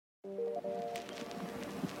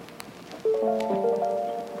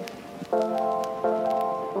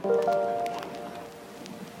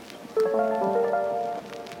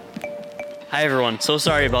Hi, everyone. So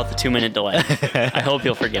sorry about the 2-minute delay. I hope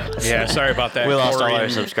you'll forgive us. Yeah, sorry about that. We lost all Corey our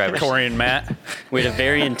and- subscribers. Corey and Matt. We had a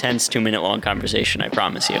very intense 2-minute long conversation, I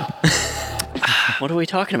promise you. What are we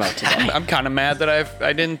talking about today? I'm kind of mad that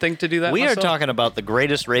I didn't think to do that. We are myself. talking about the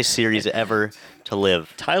greatest race series ever to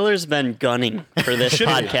live. Tyler's been gunning for this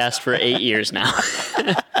podcast for 8 years now.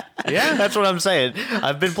 Yeah, That's what I'm saying.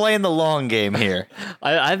 I've been playing the long game here.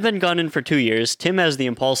 I've been gunning for 2 years. Tim has the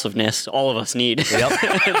impulsiveness all of us need. Yep.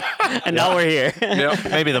 And now we're here. Yep.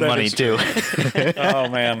 Maybe the money, is too. Oh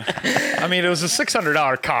man. I mean, it was a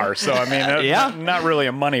 $600 car, so I mean, Yeah. not really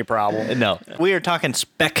a money problem. No. We are talking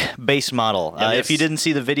spec base model. Yes. If you didn't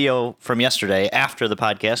see the video from yesterday after the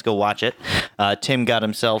podcast, go watch it. Tim got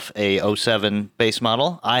himself a 07 base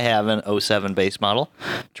model. I have an 07 base model.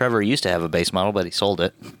 Trevor used to have a base model, but he sold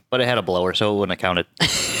it. But it had a blower, so it wouldn't have counted.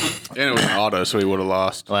 And it was an auto, so he would have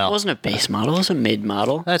lost. It Well, wasn't a base model, it was a mid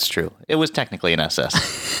model. that's true. It was technically an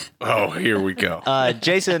SS. Oh, here we go.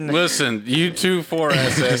 Jason, Listen, you two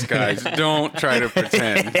 4SS guys, don't try to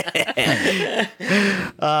pretend.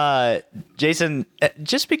 Jason,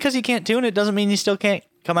 just because you can't tune it doesn't mean you still can't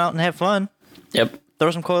come out and have fun. Yep.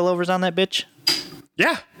 Throw some coilovers on that bitch.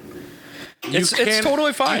 Yeah, it's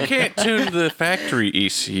totally fine. You can't tune the factory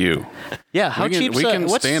ECU. Yeah, how We can- cheap's we can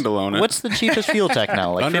what's, standalone it. What's the cheapest fuel tech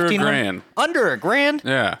now? Like Under a 1500? grand. Under a grand?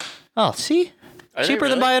 Yeah. Oh, see? Are they Cheaper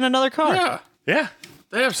than really? buying another car. Yeah. Yeah.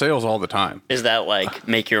 They have sales all the time. Is that like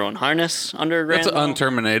make your own harness under a grand? That's model?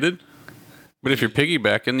 unterminated. But if you're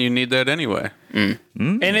piggybacking, you need that anyway. And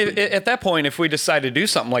at that point, if we decide to do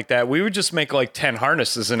something like that, we would just make like 10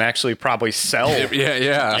 harnesses and actually probably sell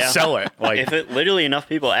Yeah. sell it. Like If it literally enough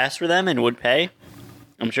people asked for them and would pay,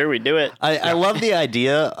 I'm sure we'd do it. I love the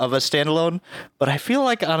idea of a standalone, but I feel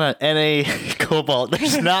like on a NA Cobalt,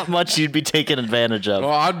 there's not much you'd be taking advantage of.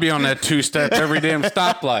 Well, I'd be on that two-step every damn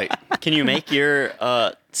stoplight. Can you make your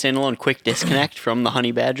standalone quick disconnect from the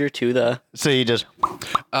Honey Badger to the... So you just,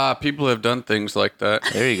 People have done things like that.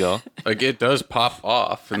 there you go. Like, it does pop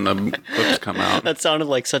off and the clips come out. That sounded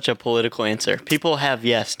like such a political answer. People have,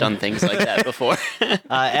 yes, done things like that before.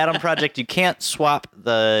 Atom Project, you can't swap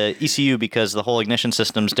the ECU because the whole ignition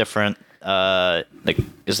system's different.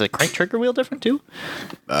 Is the crank trigger wheel different too?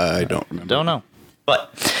 I don't remember. Don't know.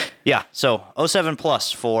 But yeah, so 07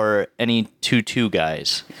 plus for any 2.2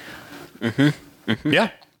 guys. yeah.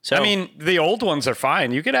 So- I mean, the old ones are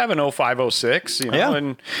fine. You could have an 05, 06, you know, Yeah.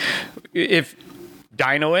 and if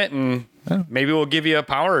dyno it and maybe we'll give you a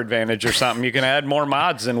power advantage or something. You can add more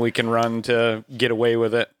mods than we can run to get away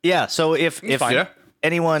with it. Yeah, so if fine. Yeah. See that.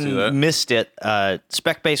 anyone missed it,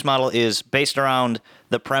 spec base model is based around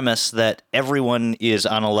the premise that everyone is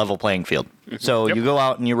on a level playing field. So you go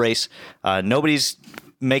out and you race. Nobody's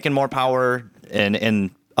making more power,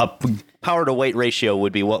 and a power to weight ratio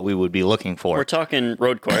would be what we would be looking for. We're talking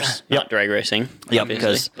road course, not drag racing. Yep, obviously.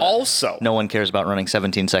 because Also, no one cares about running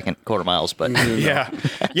 17-second quarter miles, but yeah.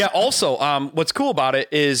 Yeah. Also, what's cool about it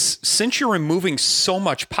is since you're removing so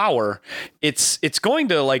much power, it's going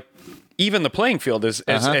to like even the playing field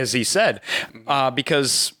as he said,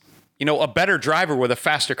 because you know, a better driver with a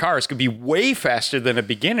faster car is going to be way faster than a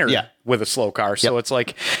beginner Yeah. with a slow car. So it's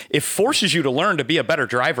like, it forces you to learn to be a better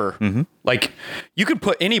driver. Like you could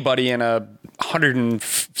put anybody in a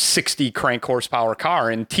 160 crank horsepower car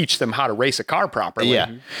and teach them how to race a car properly.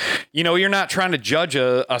 Yeah. You know, you're not trying to judge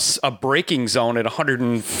a braking zone at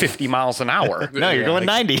 150 miles an hour. no, you're going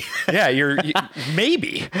 90. Yeah,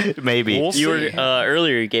 maybe. Maybe. We'll You were see.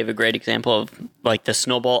 earlier. You gave a great example of like the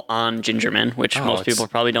snowball on Gingerman, which most people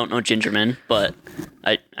probably don't know Gingerman, but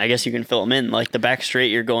I guess you can fill them in. Like the back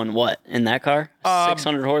straight, you're going what in that car?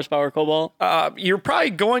 600 horsepower Cobalt. You're probably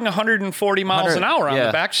going 140 miles an hour on yeah.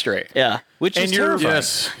 the back straight. Yeah, Which is And you're-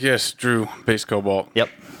 terrifying. Yes, Drew, base cobalt. Yep.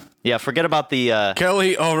 Yeah, forget about the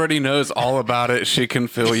Kelly already knows all about it. She can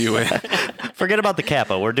fill you in.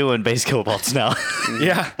 Kappa. We're doing base cobalts now.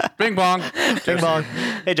 Yeah. Bing bong. Bing bong.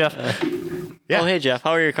 Hey Jeff. Oh, hey Jeff,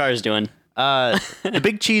 how are your cars doing? The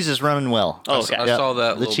big cheese is running well. Oh, okay. I saw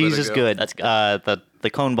that. a The little cheese bit is ago. good. That's good. The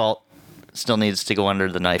cone bolt still needs to go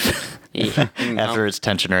under the knife Yeah. after its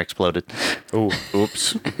tensioner exploded. Oh,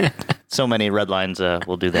 oops. So many red lines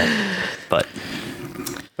will do that.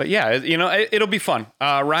 But yeah, you know, it'll be fun.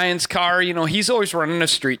 Ryan's car, you know, he's always running a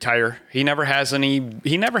street tire. He never has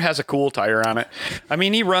a cool tire on it. I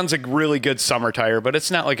mean, he runs a really good summer tire, but it's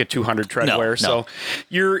not like a 200 tread No, wear. no.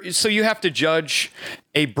 So you have to judge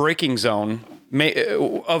a braking zone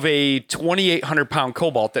of a 2,800 pound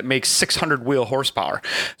Cobalt that makes 600 wheel horsepower.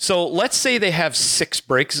 So let's say they have 6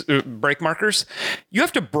 brake markers. You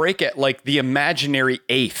have to brake at like the imaginary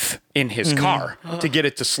eighth in his car to get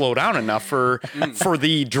it to slow down enough for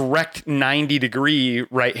the direct 90-degree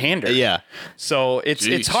right-hander. Yeah. So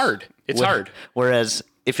it's hard. It's hard. Whereas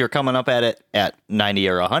if you're coming up at it at 90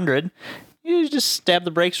 or 100, you just stab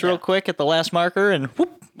the brakes real quick at the last marker and whoop.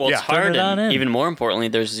 Well, it's Yeah. hard, Turn it on and in. even more importantly,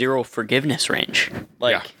 there's zero forgiveness range.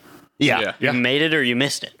 Like, Yeah. you made it or you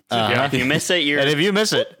missed it. Yeah. If you miss it, you're And if you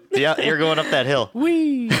miss it, you're going up that hill.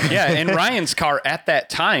 Yeah, and Ryan's car at that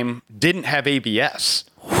time didn't have ABS.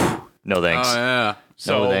 No thanks. Oh, yeah.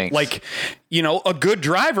 So, No thanks. like, a good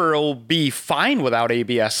driver will be fine without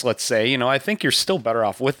ABS, let's say. I think you're still better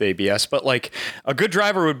off with ABS, but, like, a good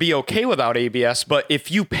driver would be okay without ABS. But if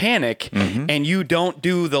you panic and you don't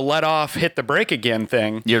do the let off, hit the brake again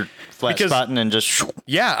thing, You're flat because- spotting and just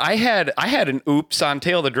yeah, I had an oops on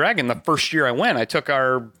Tail of the Dragon the first year I went. I took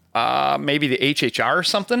our maybe the HHR or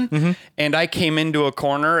something, and I came into a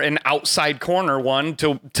corner, an outside corner one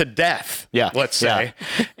to death. Yeah, let's say,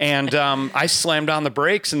 and I slammed on the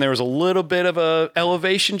brakes, and there was a little bit of a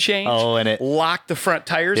elevation change. Oh, and it locked the front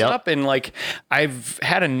tires Yep. up, and like I've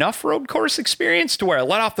had enough road course experience to where I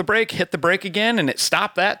let off the brake, hit the brake again, and it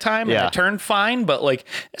stopped that time, and Yeah. I turned fine. But like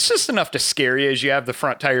it's just enough to scare you as you have the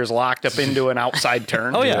front tires locked up into an outside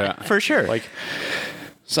turn. Oh yeah, for sure. Like,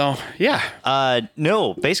 so yeah.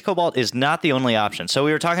 No, base Cobalt is not the only option. So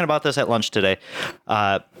we were talking about this at lunch today.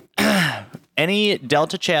 Any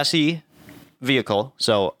Delta chassis vehicle,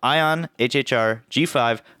 so Ion, HHR,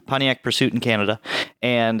 G5, Pontiac Pursuit in Canada,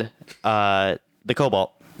 and the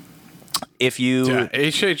Cobalt. If you Yeah,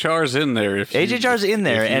 HHR's in there. HHR's in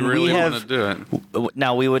there, if you and we really have- want to do it.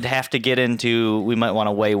 now we would have to get into. We might want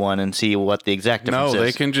to weigh one and see what the exact difference No,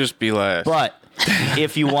 is. they can just be last. But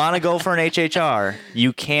if you want to go for an HHR,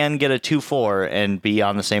 you can get a 2.4 and be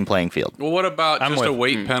on the same playing field. Well, what about just a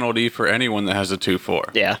weight penalty for anyone that has a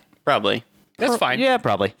 2.4? yeah, probably. That's fine. Yeah,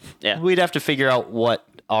 probably. Yeah. We'd have to figure out what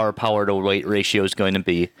our power to weight ratio is going to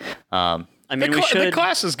be. I mean, The we should.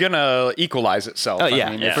 class is gonna equalize itself. Oh,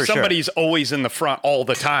 yeah, if for sure. somebody's always in the front all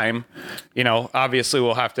the time, obviously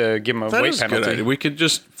we'll have to give them a That weight is a good penalty. idea. We could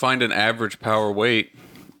just find an average power weight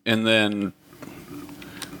and then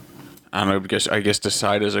I don't know, I guess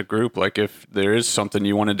decide as a group, like if there is something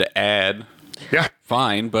you wanted to add, Yeah.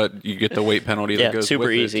 fine, but you get the weight penalty that Yeah, goes super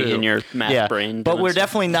with easy it too. in your math Yeah, brain. but doing we're stuff.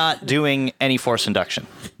 definitely not doing any force induction.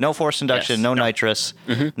 No force induction, Yes. no nitrous,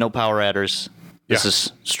 no power adders. This Yeah.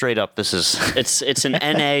 is straight up. This is It's an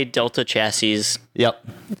NA Delta chassis yep.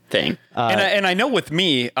 thing. And I know with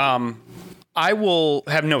me, I will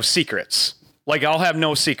have no secrets. Like I'll have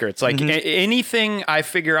no secrets. Like anything I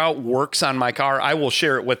figure out works on my car, I will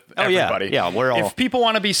share it with Oh, yeah. everybody. Yeah, we're all- If people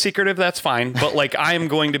want to be secretive, that's fine. But like I am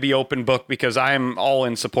going to be open book because I am all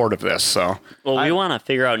in support of this. So Well, we want to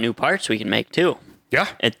figure out new parts we can make too. yeah.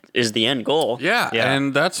 It is the end goal. Yeah, Yeah.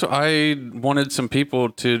 and that's I wanted some people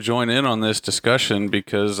to join in on this discussion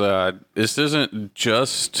because this isn't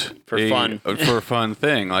just For fun. for a fun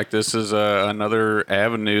thing. Like this is another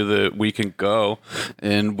avenue that we can go,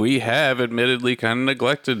 and we have admittedly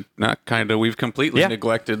we've completely Yeah.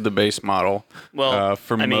 neglected the base model. Well,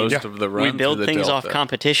 for I mean, most of the run. We build through the things off Delta.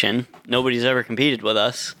 competition. Nobody's ever competed with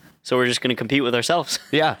us, so we're just going to compete with ourselves.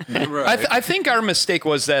 Yeah. I think our mistake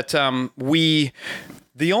was that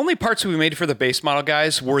the only parts we made for the base model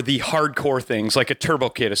guys were the hardcore things like a turbo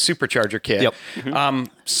kit, a supercharger kit. Yep.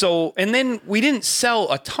 So and then we didn't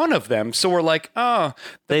sell a ton of them, so we're like, oh,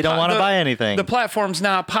 They don't want to the- buy anything. The platform's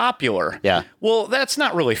not popular. Yeah. Well, that's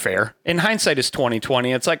not really fair. In hindsight, is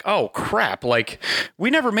 2020. It's like, oh crap! Like we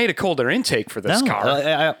never made a cold air intake for this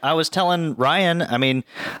car. I was telling Ryan, I mean,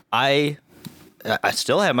 I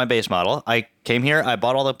still have my base model. I came here, I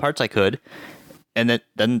bought all the parts I could, and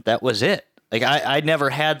then that was it. Like I never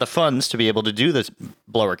had the funds to be able to do this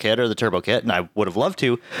blower kit or the turbo kit, and I would have loved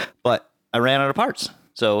to, but I ran out of parts.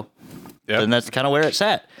 So then that's kind of where it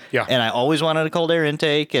sat. Yeah. And I always wanted a cold air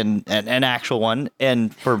intake and an actual one.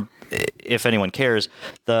 And for if anyone cares,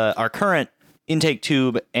 our current intake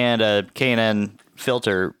tube and a K&N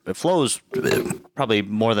filter flows probably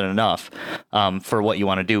more than enough for what you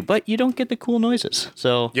want to do, but you don't get the cool noises.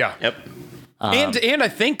 So yeah. Yep. And I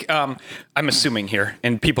think I'm assuming here,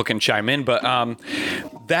 and people can chime in, but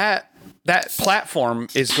that platform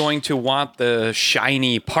is going to want the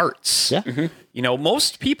shiny parts. Yeah.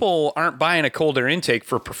 most people aren't buying a cold air intake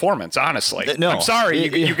for performance, honestly. No. I'm sorry.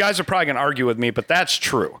 You guys are probably going to argue with me, but that's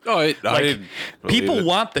true. Oh, I People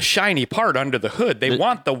want the shiny part under the hood. They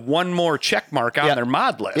want the one more check mark on their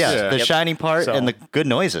mod list. Yeah, the shiny part So- and the good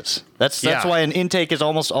noises. That's Yeah. why an intake is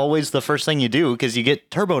almost always the first thing you do, because you get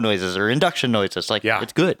turbo noises or induction noises. Like,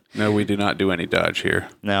 it's good. No, we do not do any Dodge here.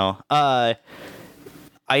 No.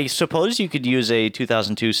 I suppose you could use a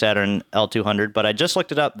 2002 Saturn L200, but I just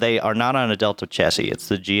looked it up. They are not on a Delta chassis. It's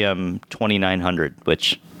the GM 2900,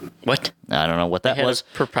 which What? I don't know what that Had was.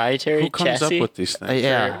 a proprietary Who comes chassis? up with these things?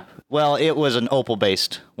 Yeah. Well, it was an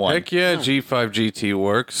Opel-based one. Heck yeah, G5 GT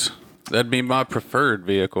works. That'd be my preferred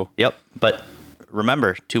vehicle. Yep. But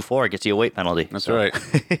remember, 2.4 gets you a weight penalty. That's right.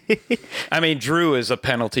 I mean, Drew is a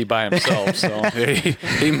penalty by himself, so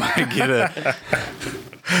he might get a.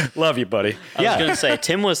 love you, buddy. I was going to say,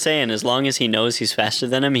 Tim was saying as long as he knows he's faster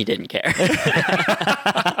than him, he didn't care.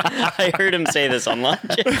 I heard him say this on lunch.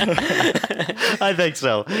 I think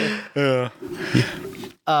so.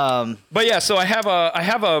 But yeah, so I have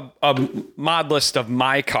a mod list of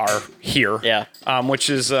my car here. Yeah. Which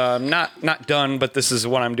is not done, but this is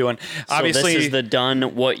what I'm doing. Obviously, so this is the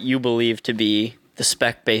done what you believe to be the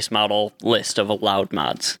spec base model list of allowed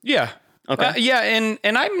mods. yeah. Okay. Yeah, and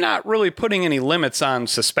I'm not really putting any limits on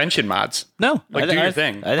suspension mods. No. Like, do your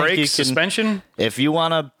thing. I think you Brakes, can- suspension. If you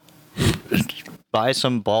want to buy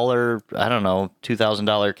some baller, I don't know, $2,000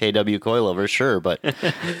 KW coilovers, sure, but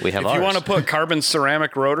we have If ours. you want to put carbon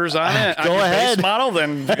ceramic rotors on it, on Go your ahead. base model,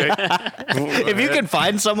 then if you can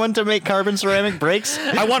find someone to make carbon ceramic brakes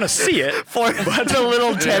I want to see it. for the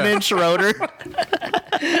little 10-inch rotor,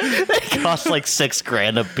 they cost like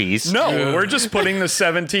 $6,000 a piece. No, we're just putting the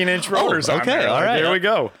 17-inch rotors on okay, there. all right. There we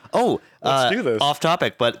go. Oh, Let's do this. Off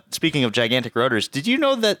topic, but speaking of gigantic rotors, did you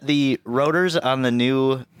know that the rotors on the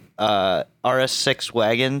new RS6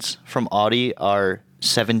 wagons from Audi are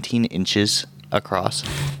 17 inches across?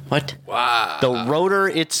 What? The rotor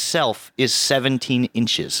itself is 17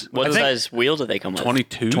 inches. What I think- size wheel do they come with?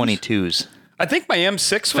 22? 22s. I think my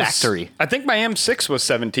M6 was Factory. I think my M6 was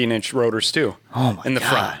 17-inch rotors too. Oh my in the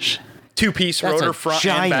gosh. front. Two-piece That's rotor a front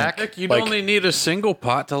giant- and back. Heck, you'd Like, only need a single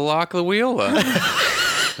pot to lock the wheel up.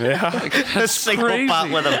 A single crazy. pot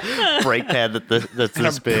with a brake pad that's I'm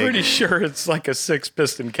this big. pretty sure it's like a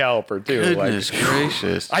 6-piston caliper too. Goodness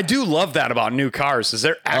gracious. I do love that about new cars is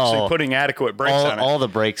they're actually Oh. putting adequate brakes on it. all the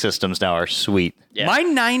brake systems now are sweet. Yeah. My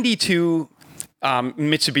 92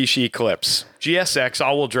 Mitsubishi Eclipse GSX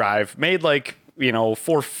all-wheel drive made like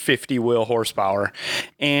 450 wheel horsepower,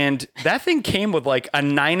 and that thing came with like a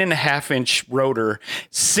 9.5-inch rotor,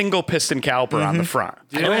 single piston caliper on the front.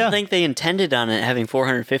 I don't think they intended on it having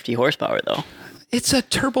 450 horsepower, though. It's a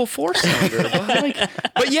turbo 4-cylinder,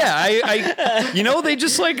 but yeah, I they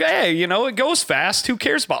just like, hey, it goes fast. Who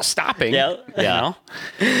cares about stopping? Yeah. Yeah.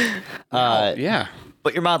 Yeah.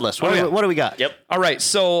 But your mod list, what do we got? Yep. All right,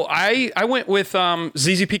 so I went with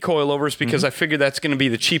ZZP coilovers because I figured that's going to be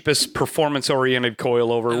the cheapest performance-oriented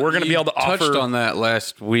coilover. We're going to be able to touched offer. on that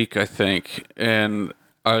last week, I think, and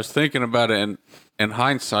I was thinking about it in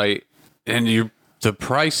hindsight, and the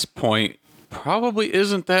price point probably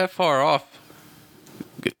isn't that far off.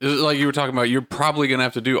 Like you were talking about, you're probably going to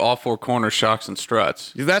have to do all four corner shocks and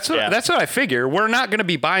struts. That's what Yeah. that's what I figure. We're not going to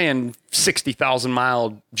be buying 60,000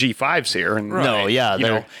 mile G5s here, and No,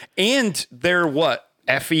 yeah, and they're what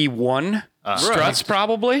FE1 struts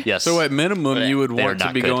probably. Yes. So at minimum, you would they're want to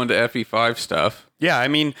not be good. going to FE5 stuff. Yeah, I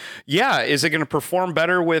mean, is it going to perform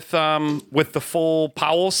better with the full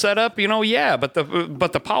Powell setup? Yeah, but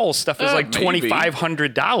the Powell stuff is like maybe.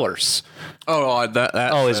 $2,500. Oh, that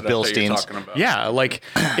Oh, it's setup that you're Bilstein's. talking about. Yeah, like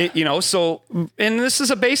so, and this is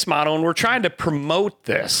a base model, and we're trying to promote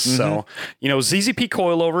this. So, ZZP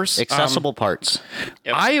coilovers, Accessible parts.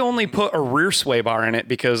 I only put a rear sway bar in it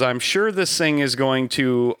because I'm sure this thing is going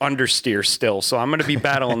to understeer still. So I'm going to be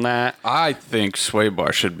battling that. I think sway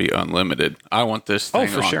bar should be unlimited. I want this thing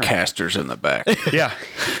for on sure. casters in the back. Yeah.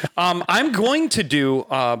 I'm going to do,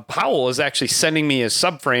 Powell is actually sending me his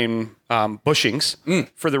subframe bushings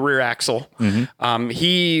for the rear axle.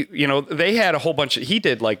 He, they had a whole bunch he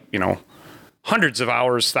did like, hundreds of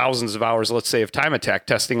hours, thousands of hours, let's say, of time attack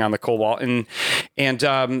testing on the Cobalt. And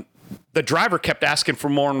the driver kept asking for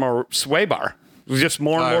more and more sway bar. It was just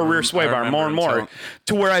more and more rear sway bar, more and more,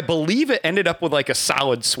 to where I believe it ended up with like a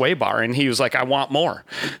solid sway bar. And he was like, I want more.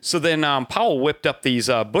 So then Powell whipped up these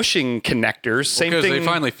bushing connectors. Same Because thing. they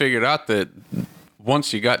finally figured out that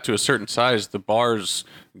once you got to a certain size, the bars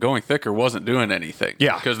going thicker wasn't doing anything.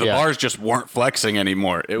 Yeah. Because the Yeah. bars just weren't flexing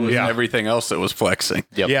anymore. It was everything else that was flexing.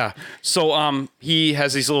 Yep. Yeah. So he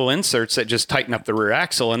has these little inserts that just tighten up the rear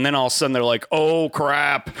axle, and then all of a sudden they're like, "Oh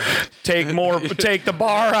crap, take the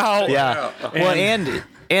bar out." Yeah. Well,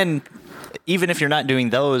 and even if you're not doing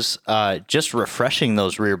those, just refreshing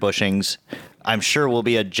those rear bushings, I'm sure will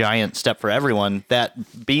be a giant step for everyone.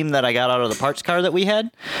 That beam that I got out of the parts car that we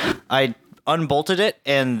had, I unbolted it,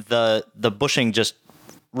 and the bushing just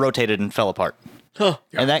rotated and fell apart. Huh.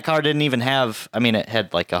 And that car didn't even have, I mean, it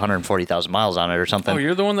had like 140,000 miles on it or something. Oh,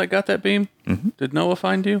 you're the one that got that beam? Mm-hmm. Did Noah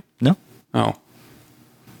find you? No, Oh.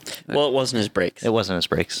 Well, it wasn't his brakes. it wasn't his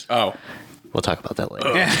brakes. Oh. We'll talk about that later.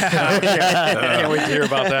 I can't wait to hear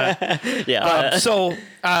about that. Yeah. So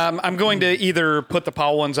I'm going to either put the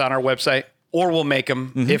Powell ones on our website, or we'll make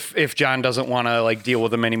them if John doesn't want to like deal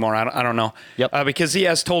with them anymore. I don't know. Yep. Because he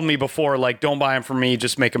has told me before, like, don't buy them from me,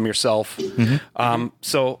 just make them yourself.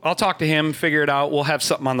 So I'll talk to him, figure it out. We'll have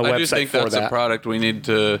something on the I website do think for that's that. a product we need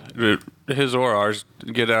to, his or ours,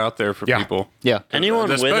 get it out there for Yeah. people. Yeah. Anyone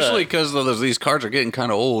with Especially a, because these cars are getting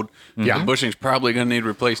kind of old. Yeah. The bushing's probably going to need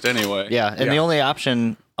replaced anyway. Yeah, and the only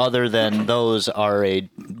option other than those are a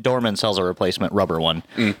Dorman sells a replacement rubber one.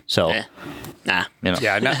 So, Eh. Nah. you know.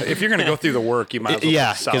 Yeah, if you're going to go through the work, you might as well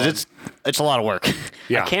Yeah, sell because them. it's a lot of work.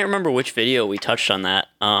 Yeah. I can't remember which video we touched on that.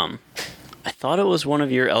 I thought it was one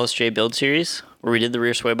of your LSJ build series where we did the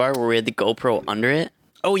rear sway bar where we had the GoPro under it.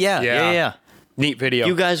 Oh yeah, Yeah. yeah. Neat video.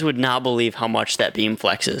 You guys would not believe how much that beam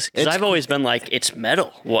flexes. Because It's- I've always been like, it's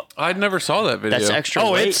metal. What? I never saw that video. That's extra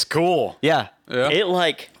Oh, weight. it's cool. Yeah. Yeah. It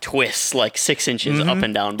like twists like 6 inches up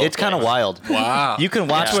and down. Both It's kind of ways. wild. Wow. You can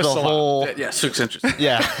watch Yeah. the Twist a lot. whole. Yeah, 6 inches.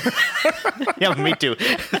 Yeah. Yeah, me too.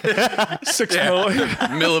 6 mil.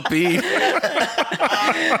 Millipede.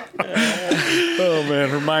 Oh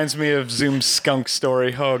man, reminds me of Zoom's skunk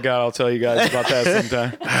story. Oh god, I'll tell you guys about that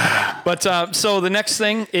sometime. But so the next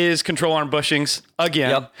thing is control arm bushings. Again,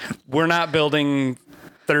 Yep. we're not building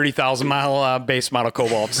 30,000 mile base model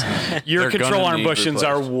Cobalts. Your They're control gonna arm need bushings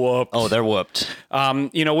are replaced. whooped. Oh, they're whooped.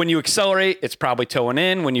 When you accelerate, it's probably towing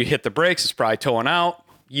in. When you hit the brakes, it's probably towing out.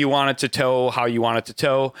 You want it to tow how you want it to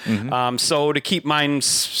tow. So to keep mine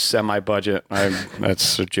semi-budget,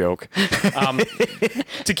 that's a joke.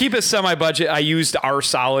 To keep it semi-budget, I used our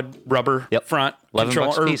solid rubber Yep. front 11 control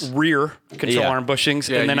bucks a or piece. rear control Yeah. arm bushings,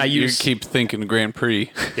 Yeah, and then I you use keep thinking Grand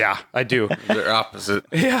Prix. yeah, I do. They're opposite.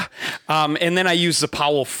 Yeah. And then I use the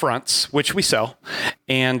Powell fronts, which we sell.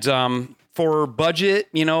 And for budget,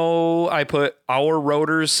 I put our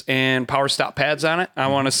rotors and power stop pads on it. I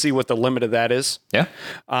want to see what the limit of that is. Yeah.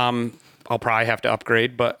 I'll probably have to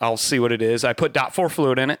upgrade, but I'll see what it is. I put .4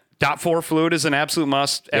 fluid in it. .4 fluid is an absolute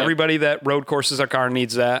must. Everybody that road courses a car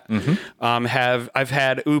needs that. I've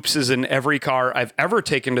had oopses in every car I've ever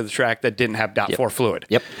taken to the track that didn't have .4 fluid.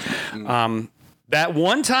 Yep. That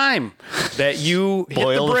one time that you hit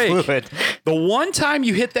Boil the the brake, fluid. the one time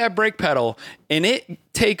you hit that brake pedal and it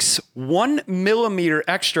takes 1 millimeter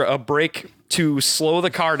extra of brake to slow the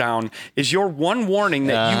car down is your one warning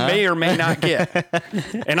that you may or may not get.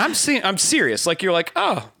 And I'm serious. Like you're like,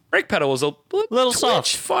 oh, brake pedal was a Little twitch,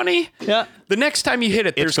 soft. funny. Yeah. The next time you hit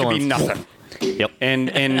it, there's going to be going nothing. Yep.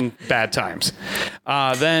 And bad times.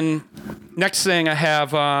 Then next thing I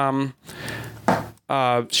have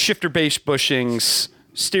shifter base bushings,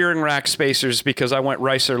 steering rack spacers because I went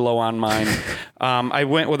ricer low on mine. I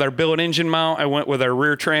went with our billet engine mount. I went with our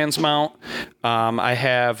rear trans mount. I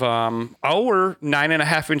have our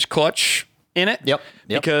 9.5-inch clutch in it. Yep.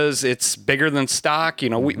 Because it's bigger than stock.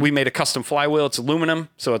 We made a custom flywheel. It's aluminum,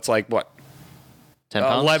 so it's like what? 10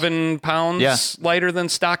 pounds. 11 pounds Yeah. lighter than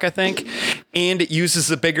stock, I think. And it uses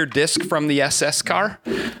the bigger disc from the SS car.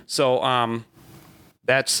 So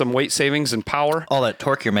that's some weight savings and power. All that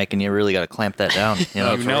torque you're making, you really got to clamp that down. You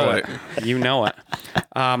know? You know right. it. You know it.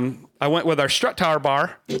 I went with our strut tower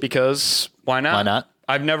bar because why not? Why not?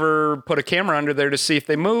 I've never put a camera under there to see if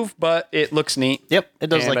they move, but it looks neat. Yep, it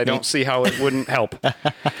does And look I neat. don't see how it wouldn't help.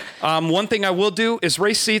 One thing I will do is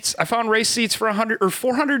race seats. I found race seats for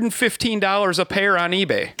 $415 a pair on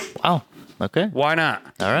eBay. Wow. Okay. Why not?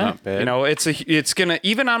 All right. It's gonna,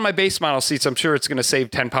 even on my base model seats, I'm sure it's gonna save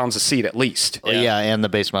 10 pounds a seat at least. Yeah. And the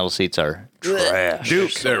base model seats are trash.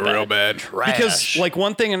 Duke. They're real bad. Because like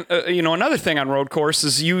one thing, another thing on road course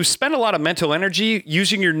is you spend a lot of mental energy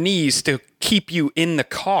using your knees to keep you in the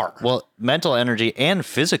car. Well, mental energy and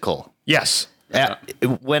physical. Yes.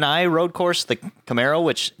 When I road course the Camaro,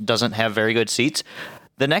 which doesn't have very good seats,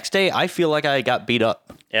 the next day I feel like I got beat up.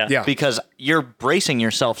 Yeah. Yeah. Because you're bracing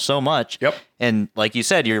yourself so much. Yep. And like you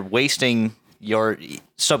said, you're wasting your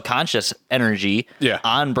subconscious energy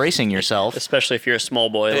on bracing yourself. Especially if you're a small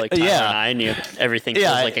boy like Tyler and I, and everything feels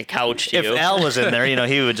like a couch to you. If Al was in there,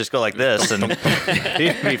 he would just go like this, and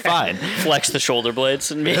he'd be fine. Flex the shoulder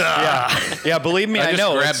blades and be. Yeah, believe me, I just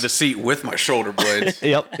know. grabbed the seat with my shoulder blades.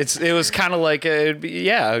 Yep. It was kind of like,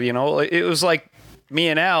 it was like me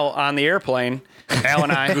and Al on the airplane. Al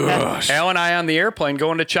and I on the airplane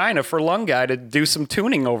going to China for Lung Guy to do some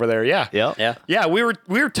tuning over there. Yeah. Yep. Yeah. Yeah, we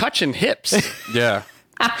were touching hips. Yeah.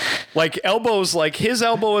 Like elbows, like his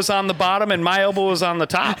elbow was on the bottom and my elbow was on the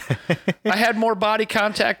top. I had more body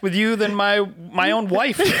contact with you than my own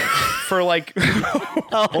wife for like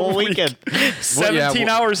A whole weekend. 17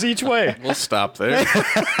 hours each way. We'll stop there.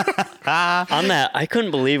 On that, I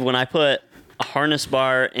couldn't believe when I put a harness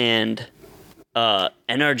bar and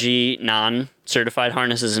NRG non-certified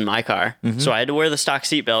harnesses in my car. So I had to wear the stock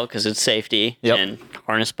seatbelt because it's safety. Yep. And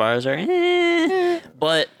harness bars are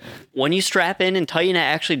But when you strap in and tighten it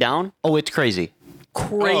actually down, Oh, it's crazy.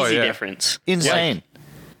 crazy yeah. difference. Insane.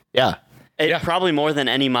 Yeah. Probably more than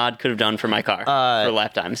any mod could have done for my car for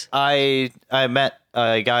lap times. I met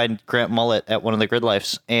a guy, Grant Mullet, at one of the Grid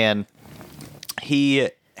Lifes, and he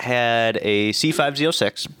had a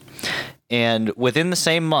C5Z06, and within the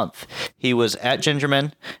same month, he was at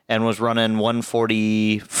Gingerman and was running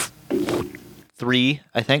 143,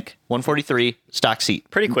 I think, 143 stock seat.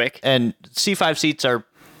 Pretty quick. And C5 seats are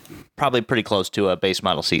probably pretty close to a base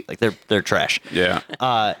model seat. Like they're trash. Yeah.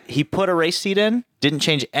 He put a race seat in, didn't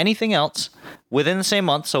change anything else within the same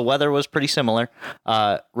month, so weather was pretty similar.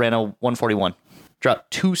 Ran a 141.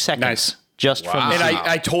 Dropped 2 seconds. Nice. Just from the And seat.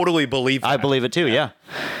 I totally believe that. I believe it too, yeah.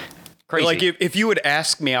 Crazy. Like if you would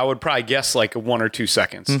ask me, I would probably guess like 1 or 2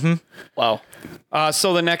 seconds. Wow.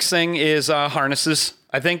 So the next thing is harnesses.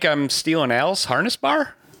 I think I'm stealing Al's harness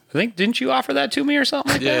bar. Didn't you offer that to me or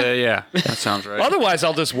something like that? Yeah. That sounds right. Otherwise,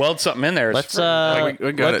 I'll just weld something in there. Let's we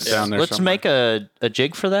got it down there. let's somewhere. make a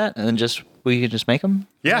jig for that, and then we can just make them.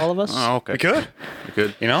 Yeah. All of us. Oh, okay. We could.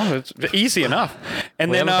 Good. It's easy enough.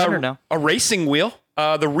 And We then have a vendor now. a racing wheel.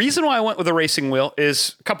 The reason why I went with a racing wheel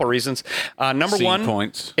is a couple of reasons. Number Scene one,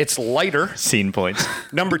 points. it's lighter. Scene points.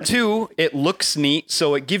 Number two, it looks neat,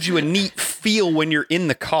 so it gives you a neat feel when you're in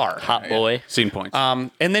the car. Hot boy. Scene points. And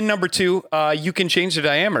then number two, you can change the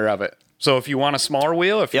diameter of it. So if you want a smaller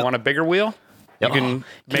wheel, if you Yep. want a bigger wheel, Yep. you can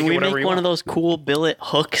make Can it we whatever make you one want. of those cool billet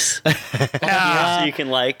hooks? So you can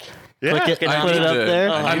like. Yeah. Click it, I put it need up there.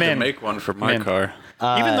 I I'm need to in. make one for my in. car.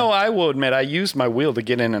 Even though I will admit I use my wheel to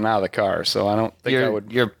get in and out of the car, so I don't think I You're,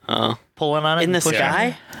 would. you're pulling on it In and the pushing sky?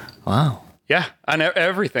 it. Wow. Yeah, on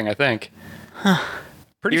everything, I think.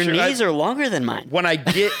 Pretty Your sure knees are longer than mine. when I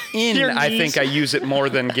get in, Your I knees. think I use it more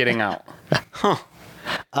than getting out.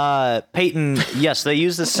 Peyton, yes, they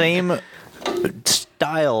use the same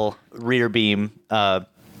style rear beam.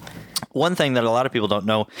 One thing that a lot of people don't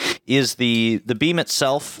know is the beam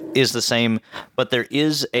itself is the same, but there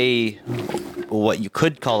is what you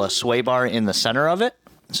could call a sway bar in the center of it.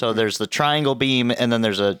 So there's the triangle beam, and then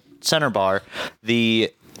there's a center bar.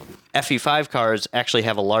 The FE5 cars actually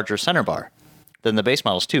have a larger center bar than the base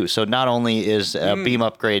models too. So not only is a beam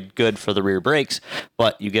upgrade good for the rear brakes,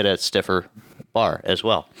 but you get a stiffer bar as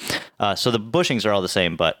well. So the bushings are all the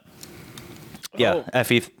same, but yeah,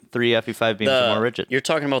 FE3, FE5 beams are more rigid. You're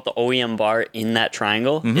talking about the OEM bar in that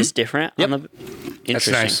triangle is different. Yep. On the, That's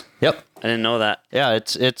interesting. nice. Yep. I didn't know that. Yeah,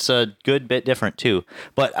 it's a good bit different too.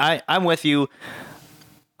 But I'm with you.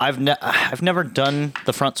 I've never done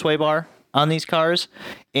the front sway bar on these cars,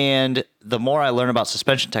 and the more I learn about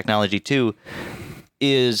suspension technology too,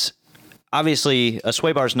 is obviously a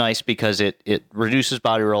sway bar is nice because it reduces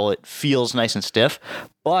body roll, it feels nice and stiff,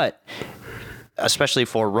 but especially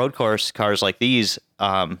for road course cars like these,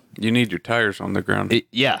 You need your tires on the ground.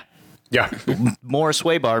 yeah, Yeah. more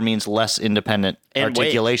sway bar means less independent And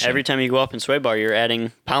articulation. weight. Every time you go up in sway bar, you're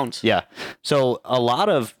adding pounds. Yeah. So a lot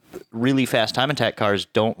of really fast time attack cars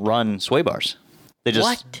don't run sway bars. They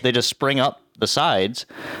just spring up the sides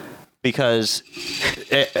because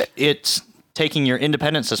it's taking your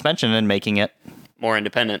independent suspension and making it. More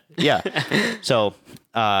independent. Yeah. So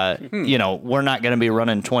we're not going to be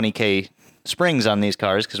running 20K springs on these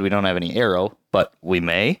cars because we don't have any aero, but we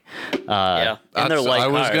may. Yeah. And they're light I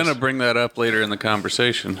was cars. going to bring that up later in the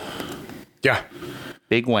conversation. Yeah.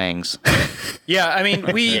 Big wangs. Yeah, I mean,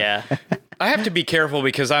 Yeah. I have to be careful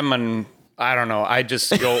because I don't know, I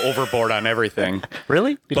just go overboard on everything.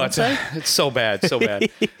 Really? You don't But say? it's so bad, so bad.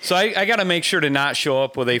 So I got to make sure to not show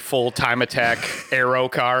up with a full time attack aero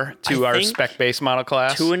car to I our think spec base model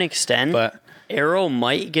class. To an extent, But- Aero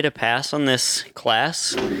might get a pass on this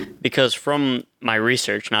class because from my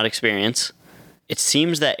research, not experience, it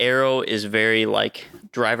seems that Aero is very like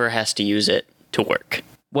driver has to use it to work.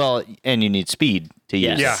 Well, and you need speed to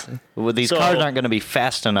use. Yes. it. Well, these So- cars aren't going to be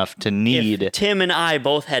fast enough to need. If Tim and I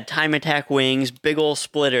both had time attack wings, big old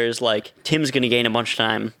splitters, like Tim's going to gain a bunch of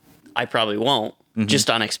time. I probably won't, just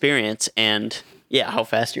on experience and how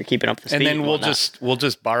fast you're keeping up the speed. And then we'll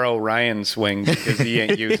just borrow Ryan's wing because he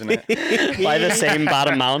ain't using it. buy the same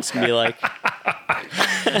bottom mounts and be like,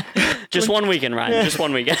 just one weekend, Ryan. Just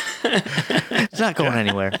one weekend. It's not going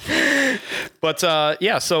anywhere. But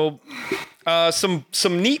so some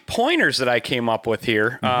neat pointers that I came up with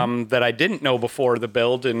here that I didn't know before the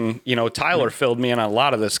build, and Tyler filled me in on a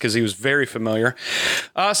lot of this because he was very familiar.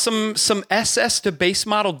 Some SS to base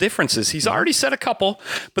model differences. He's already said a couple,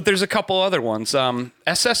 but there's a couple other ones.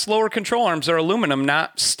 SS lower control arms are aluminum,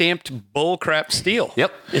 not stamped bullcrap steel.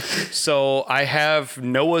 Yep. So I have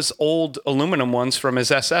Noah's old aluminum ones from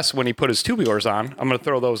his SS when he put his tubulars on. I'm going to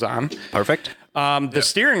throw those on. Perfect. The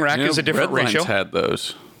steering rack is a different Redlines ratio. had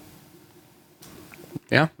those.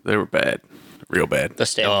 Yeah. They were bad. Real bad. The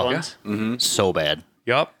stamped ones. So bad.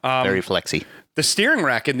 Yep. Very flexy. The steering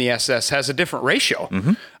rack in the SS has a different ratio.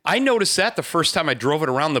 I noticed that the first time I drove it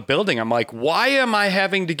around the building. I'm like, why am I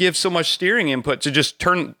having to give so much steering input to just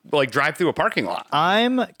drive through a parking lot?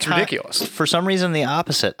 It's ridiculous. For some reason, the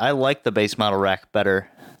opposite. I like the base model rack better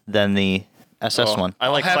than the SS one. I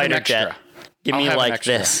like have an fighter extra. jet. Give I'll me have an like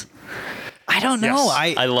extra. this. I don't know.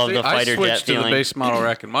 Yes. I love the I fighter jet switched to the feeling. base model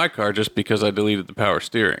rack in my car just because I deleted the power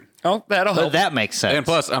steering. Oh, that'll help. That makes sense. And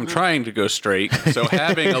plus, I'm trying to go straight, so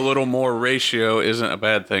having a little more ratio isn't a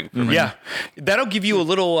bad thing for me. Yeah. That'll give you a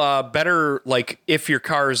little better, like, if your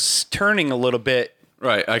car's turning a little bit.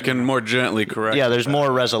 Right, I can more gently correct. yeah, there's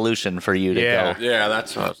more resolution for you to Yeah. go Yeah,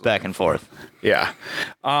 that's what I was back and forth. Yeah.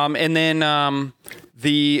 And then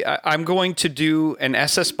I'm going to do an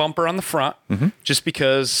SS bumper on the front just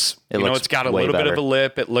because It looks it's got a way little bit better. of a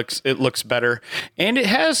lip. It looks better, and it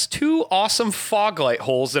has two awesome fog light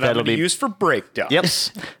holes that I'm That'll going to be- use for brake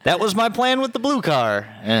dumps. Yep. That was my plan with the blue car.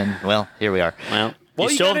 And, well, here we are. Well, Well,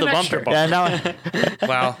 you you still got have the an bumper. extra Yeah, now,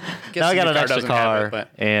 Well, now I got an extra doesn't car have it, but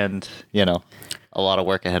and, a lot of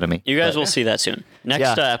work ahead of me. You guys will see that soon.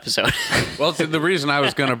 Next Yeah. episode. Well, the reason I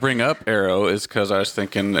was going to bring up Arrow is because I was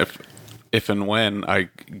thinking if and when I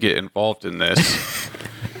get involved in this,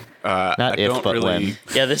 Not I if, don't but really. when.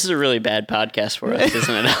 Yeah, this is a really bad podcast for us,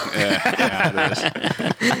 isn't it? Yeah,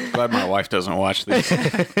 it is. Glad my wife doesn't watch these.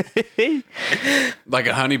 Like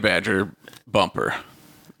a honey badger bumper,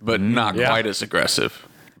 but not Yeah. quite as aggressive.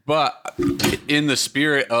 But in the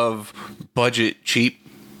spirit of budget cheap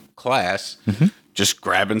class, just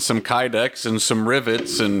grabbing some Kydex and some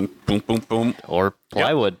rivets and boom, boom, boom. Or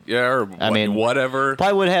plywood. Yeah, or I mean, whatever.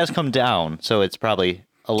 Plywood has come down, so it's probably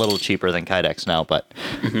a little cheaper than Kydex now. But,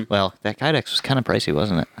 well, that Kydex was kind of pricey,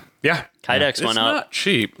 wasn't it? yeah. Kydex It's went not up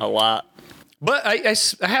cheap. a lot. But I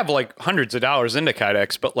have like hundreds of dollars into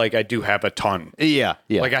Kydex, but like I do have a ton. Yeah.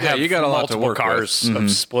 Yeah. Like I have you got a lot to multiple work with. cars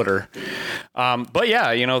of splitter. But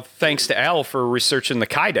yeah, thanks to Al for researching the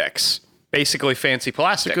Kydex. Basically fancy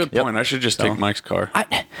plastic. Good point. I should just take Mike's car.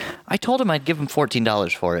 I told him I'd give him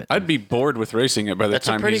 $14 for it. I'd be bored with racing it by the That's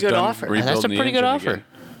a time pretty he's good done offer. rebuilding That's a the pretty good engine offer. again.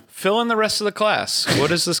 Fill in the rest of the class.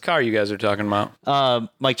 What is this car you guys are talking about?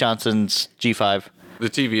 Mike Johnson's G5. The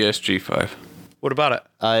TVS G5. What about it?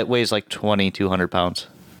 It weighs like 2,200 pounds.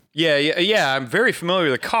 Yeah. I'm very familiar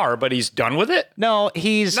with the car, but he's done with it? No,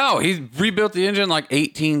 he's No, he rebuilt the engine like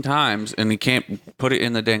 18 times, and he can't put it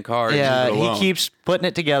in the dang car. and yeah. leave it He alone. keeps putting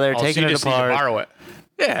it together, Oh, so taking you it just need to apart. borrow it.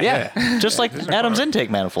 Yeah, just like Adam's intake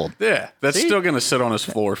manifold. Yeah, that's still going to sit on his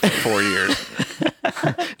floor for 4 years.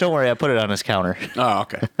 Don't worry, I put it on his counter. Oh,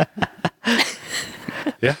 okay.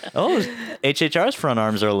 Yeah. Oh, HHR's front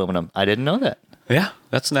arms are aluminum. I didn't know that. Yeah,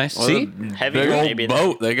 that's nice. See, Heavier, Big old maybe.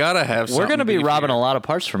 boat. They got to have something. we're going to be beefier. robbing a lot of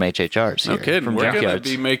parts from HHRs here. No kidding. From We're going to junkyards.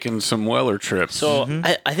 be making some Weller trips. So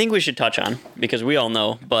I think we should touch on, because we all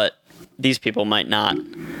know, but these people might not,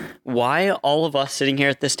 why all of us sitting here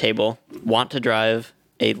at this table want to drive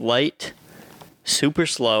a light, super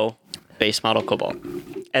slow base model Cobalt,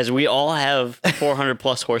 as we all have 400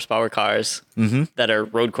 plus horsepower cars that are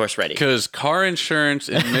road course ready. Because car insurance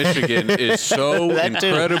in Michigan is so That too.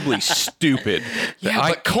 incredibly stupid that Yeah, I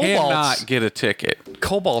but Cobalts- cannot get a ticket.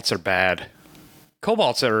 Cobalts are bad.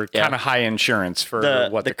 Cobalts are Yeah. kind of high insurance for The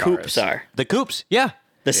what the car coupes is. are. The coupes, yeah.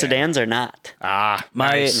 The sedans are not. Ah,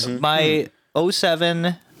 My nice. my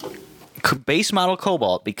 07 base model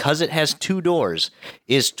Cobalt, because it has two doors,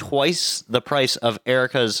 is twice the price of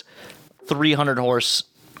Erica's 300 horse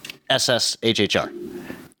SS HHR.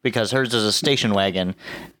 because hers is a station wagon,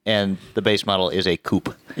 and the base model is a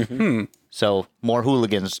coupe. So more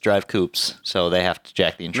hooligans drive coupes, so they have to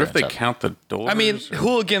jack the What if insurance they up. count the doors? I mean,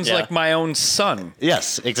 hooligans Yeah. like my own son.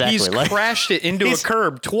 Yes, exactly. He's crashed it into a he's-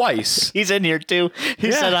 curb twice. He's in here too. He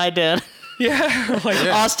Yeah. said, "Hi, Dad." Yeah, like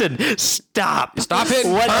Austin, stop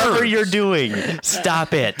hitting whatever curbs. you're doing.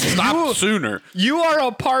 Stop it. stop sooner. you are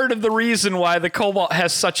a part of the reason why the Cobalt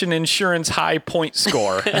has such an insurance high point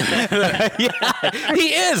score. He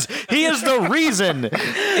is. He is the reason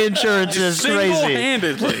insurance is crazy.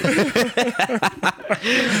 Single-handedly.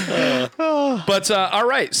 But all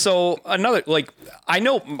right, so another I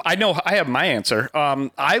know I have my answer.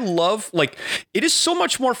 I love it is so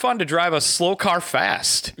much more fun to drive a slow car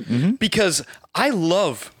fast because I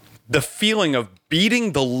love the feeling of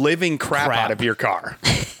beating the living crap Crap. out of your car,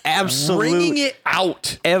 Absolutely. bringing it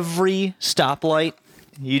out. Every stoplight,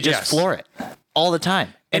 you just Yes. floor it all the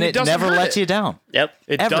time, and it it doesn't never hurt lets it. you down. Yep.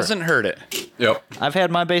 It Ever. doesn't hurt it. Yep. I've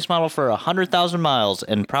had my base model for 100,000 miles,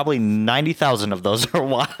 and probably 90,000 of those are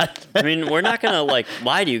watt. I mean, we're not gonna lie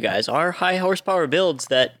to you guys. Our high horsepower builds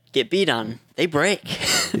that get beat on, they break.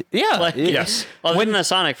 Yeah. Like, Yes. Other than the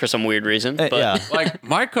Sonic for some weird reason. But yeah. Like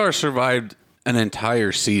my car survived an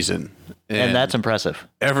entire season, And that's impressive.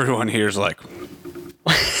 everyone here's like,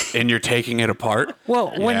 and you're taking it apart.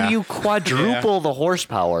 Well, when Yeah. you quadruple the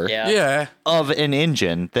horsepower yeah. Yeah. of an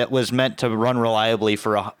engine that was meant to run reliably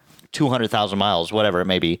for 200,000 miles, whatever it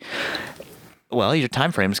may be, well, your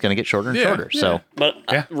time frame is going to get shorter and Yeah, shorter. yeah. So, But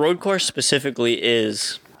Yeah. road course specifically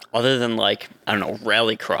is, other than I don't know,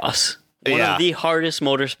 rallycross, one Yeah. of the hardest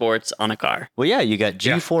motorsports on a car. well, yeah, you got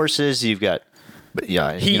G forces, you've got,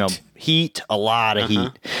 heat, a lot of heat.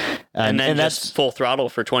 And then that's just full throttle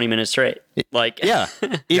for 20 minutes straight. yeah.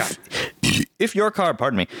 If your car,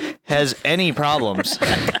 pardon me, has any problems,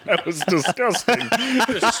 That was disgusting.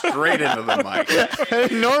 Straight into the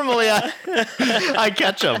mic. normally I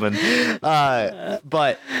catch them,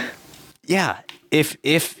 but yeah,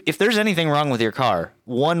 if there's anything wrong with your car,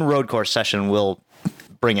 one road course session will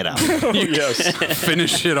bring it out. Yes.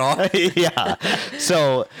 Finish it off. Yeah.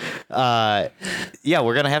 So, yeah,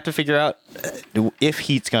 we're gonna have to figure out if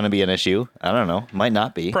heat's gonna be an issue. I don't know. Might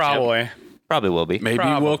not be. Probably. Probably will be. Maybe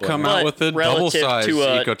Probably. we'll come out But with a relative double-sized to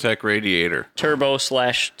a- Ecotech radiator. Turbo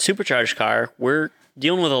 / supercharged car, we're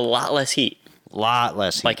dealing with a lot less heat. Lot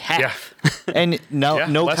less heat. Like half. and no Yeah,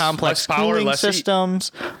 no less- complex less power, cooling less heat.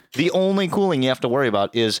 systems. The only cooling you have to worry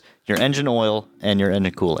about is your engine oil and your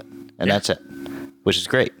engine coolant, and that's it, which is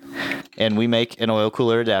great. And we make an oil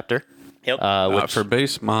cooler adapter. Yep. Not for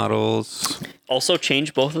base models. Also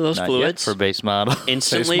change both of those Not yet fluids for base model. Base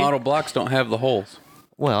instantly. model blocks don't have the holes.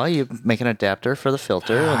 Well, you make an adapter for the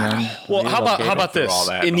filter, and then Well, how about through this? all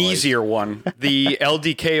that An noise. easier one. The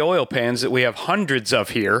LDK oil pans that we have hundreds of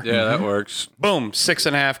here. Yeah, that works. Boom,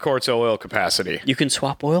 6.5 quarts of oil capacity. You can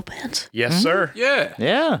swap oil pans. Yes, sir. Yeah.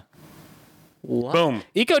 yeah, Boom.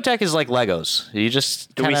 Ecotech is like Legos. You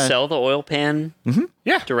just Do we kinda- sell the oil pan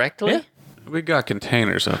Yeah. directly? Yeah. We got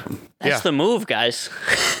containers of them. That's Yeah. the move, guys.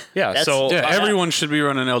 Yeah. That's- So Yeah, everyone should be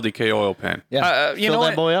running LDK oil pan. Yeah, you fill know that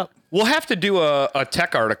what? boy up. we'll have to do a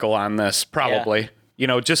tech article on this probably. Yeah. You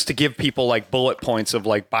know, just to give people like bullet points of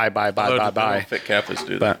like buy. They don't fit Kappas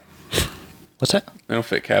do that. What's that? They don't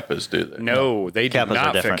fit Kappas do they? No, they do Kappas are not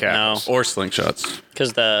fit different. Kappas. Or slingshots.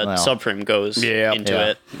 Because the Well. subframe goes Yeah. into Yeah.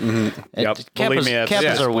 it. Yep. Believe me, that's-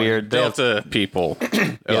 Kappas yeah. are weird. They'll- Delta people.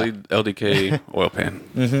 LDK oil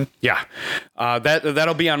pan. Yeah.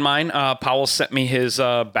 That'll be on mine. Powell sent me his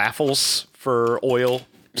baffles for oil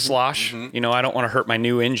slosh. You know, I don't want to hurt my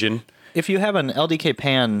new engine. If you have an LDK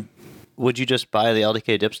pan, would you just buy the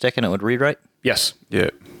LDK dipstick and it would read right? Yes. Yeah.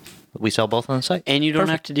 We sell both on the site. And you don't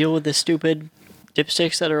have to deal with the stupid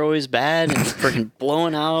dipsticks that are always bad and freaking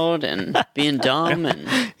blowing out and being dumb.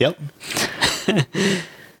 And Yep.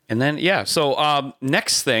 And then, yeah. So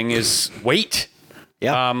next thing is weight.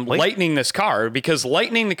 Yeah. Wait. Lightening this car, because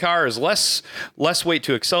lightening the car is less weight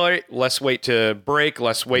to accelerate, less weight to brake,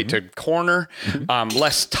 less weight to corner,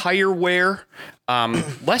 less tire wear,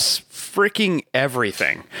 less freaking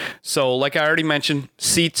everything. So like I already mentioned,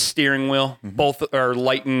 seats, steering wheel, both are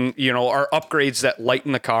lighten, are upgrades that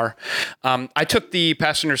lighten the car. I took the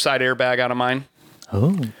passenger side airbag out of mine.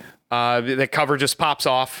 Oh. The cover just pops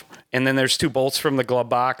off, and then there's two bolts from the glove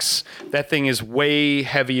box. That thing is way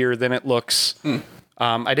heavier than it looks.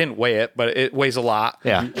 I didn't weigh it, but it weighs a lot.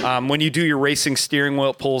 Yeah. When you do your racing steering wheel,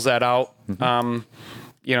 it pulls that out.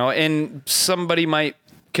 And somebody might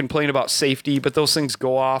complain about safety, but those things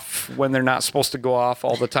go off when they're not supposed to go off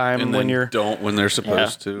all the time. And when then don't when they're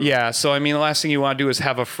supposed to. Yeah, so I mean, the last thing you want to do is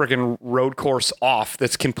have a friggin' road course off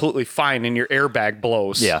that's completely fine and your airbag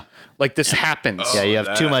blows. Yeah. Like this happens. Yeah, you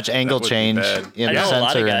have too much angle that would be change bad. in I the know sensor. a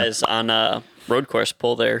lot of guys on road course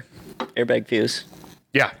pull their airbag fuse.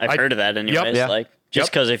 Yeah, I've heard of that anyways. Yeah. Like just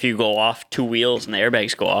because if you go off 2 wheels and the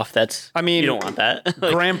airbags go off, that's I mean, you don't want that.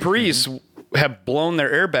 Like, Grand Prix have blown their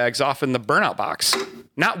airbags off in the burnout box.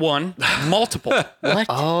 Not one, multiple. what?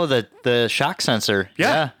 Oh, the shock sensor.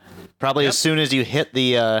 Yeah. Probably as soon as you hit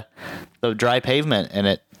the dry pavement and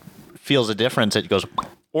it feels a difference, it goes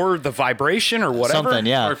Or the vibration or whatever. something.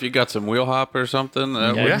 Yeah. Or if you got some wheel hop or something,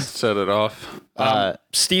 that Yeah. would set it off.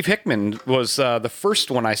 Steve Hickman was the first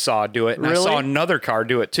one I saw do it, and I Really? saw another car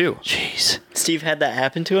do it too. Jeez. Steve had that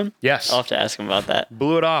happen to him? Yes. I'll have to ask him about that.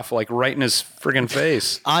 Blew it off like right in his friggin'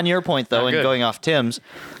 face. On your point though, Not and good. going off Tim's,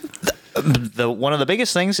 the one of the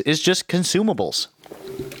biggest things is just consumables.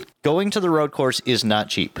 Going to the road course is not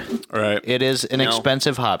cheap. Right. It is an No.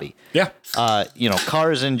 expensive hobby. Yeah.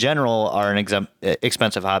 Cars in general are an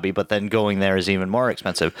expensive hobby, but then going there is even more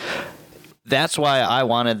expensive. That's why I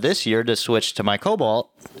wanted this year to switch to my Cobalt,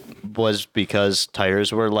 was because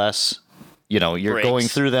tires were less. You're Brakes. going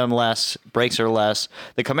through them less, brakes are less.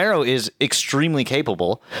 The Camaro is extremely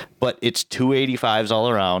capable, but it's 285s all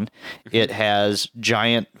around. It has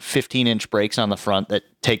giant 15-inch brakes on the front that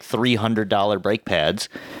take $300 brake pads.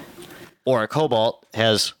 Or a Cobalt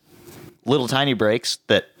has little tiny brakes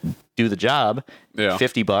that do the job. Yeah.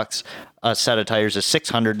 $50. A set of tires is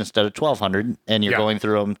 $600 instead of $1,200, and you're Yeah. going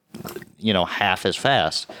through them, half as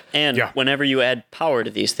fast. And Yeah. whenever you add power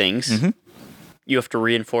to these things, you have to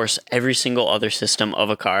reinforce every single other system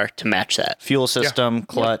of a car to match that. Fuel system,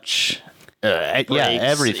 clutch, Brakes,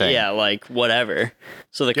 everything. Yeah, like whatever.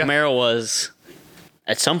 So the Yeah. Camaro was,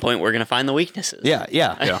 at some point, we're going to find the weaknesses. Yeah.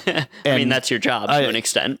 I mean, And that's your job to an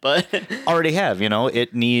extent, but already have.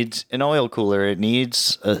 It needs an oil cooler. It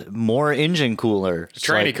needs more engine cooler. It's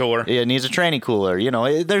tranny cooler. It needs a tranny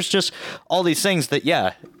cooler. There's just all these things that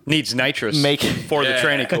Needs nitrous for the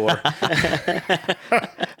tranny cooler.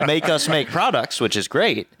 make us make products, which is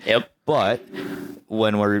great. yep. But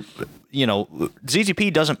when we're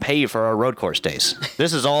ZZP doesn't pay for our road course days.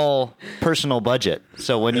 This is all personal budget.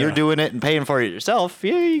 So when you're doing it and paying for it yourself,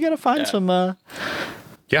 you got to find some.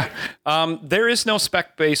 Yeah. There is no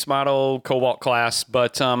spec-based model Cobalt class,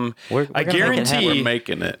 but We're I gonna make it happen. guarantee We're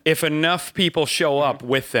making it. if enough people show up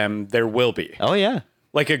with them, there will be. Oh yeah.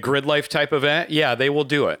 Like a grid life type event, yeah, they will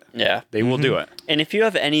do it. Yeah. They will do it. And if you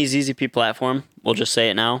have any ZZP platform, we'll just say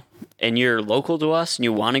it now, and you're local to us and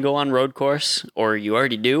you want to go on road course, or you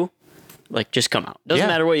already do, just come out. Doesn't Yeah.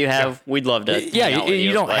 matter what you have. We'd love to. Yeah, hang out with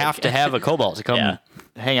you don't have to have a Cobalt to come Yeah.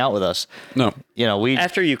 hang out with us. No. We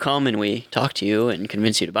After you come and we talk to you and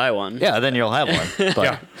convince you to buy one. yeah, then you'll have one.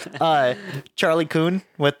 But Yeah. Charlie Kuhn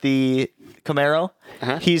with the Camaro,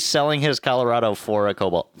 he's selling his Colorado for a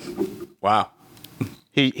Cobalt. Wow.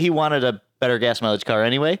 He wanted a better gas mileage car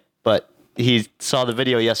anyway, but he saw the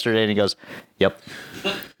video yesterday and he goes, "Yep,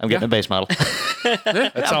 I'm getting a base model."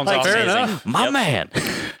 That sounds awesome. Fair enough. My man.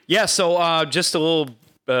 Yeah, so just a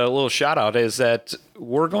little shout out is that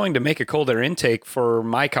we're going to make a cold air intake for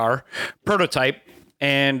my car prototype,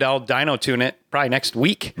 and I'll dyno tune it probably next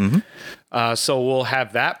week. So we'll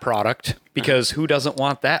have that product because who doesn't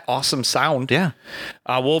want that awesome sound? Yeah.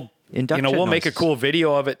 We'll Induction we'll make a noises. cool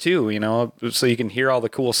video of it too, so you can hear all the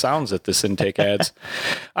cool sounds that this intake adds.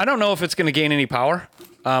 I don't know if it's going to gain any power.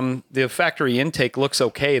 The factory intake looks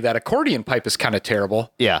okay. That accordion pipe is kind of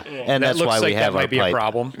terrible. Yeah, and That that's looks why we like have that our might be pipe. a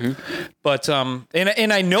problem. But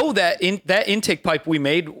and I know that that intake pipe we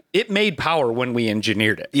made, it made power when we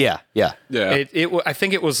engineered it. Yeah. Yeah. I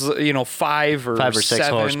think it was 5 or 5 or 6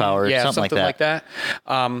 7 horsepower, yeah, something like that.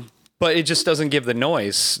 But it just doesn't give the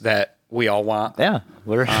noise that we all want. Yeah.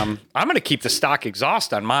 We're I'm going to keep the stock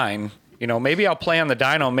exhaust on mine. Maybe I'll play on the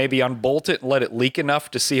dyno, maybe unbolt it and let it leak enough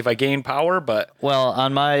to see if I gain power. But well,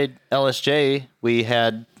 on my LSJ, we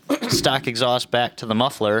had stock exhaust back to the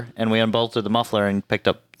muffler, and we unbolted the muffler and picked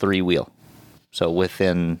up 3-wheel. So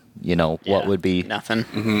within, what would be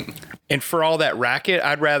nothing. and for all that racket,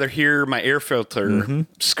 I'd rather hear my air filter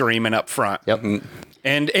screaming up front. Yep.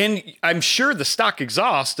 And I'm sure the stock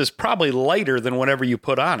exhaust is probably lighter than whatever you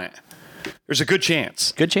put on it. There's a good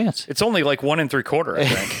chance. Good chance. It's only like 1 3/4, I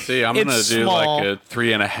think. See, I'm gonna It's do small. like a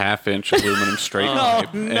 3.5-inch aluminum straight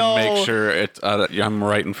pipe and make sure it's. I'm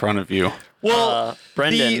right in front of you. Well,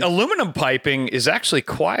 Brendan. the aluminum piping is actually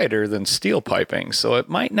quieter than steel piping, so it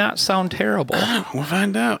might not sound terrible. We'll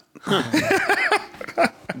find out.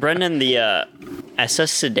 Brendan, the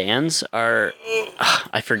SS sedans are,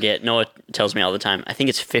 I forget. Noah tells me all the time. I think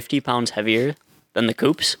it's 50 pounds heavier than the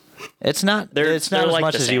coupes. It's not. It's not they're as like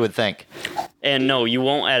much the as same. you would think. And no, you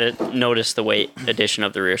won't notice the weight addition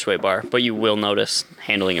of the rear sway bar, but you will notice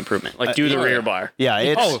handling improvement. Like do the rear bar. Yeah,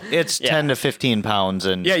 it's 10 to 15 pounds,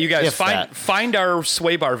 and Yeah, you guys if that. find our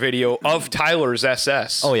sway bar video of Tyler's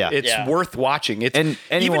SS. Oh, yeah. It's Yeah. worth watching. It's And even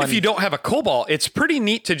anyone- if you don't have a Cobalt, it's pretty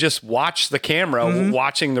neat to just watch the camera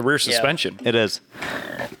watching the rear suspension. It is.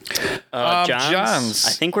 John's.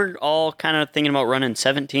 I think we're all kind of thinking about running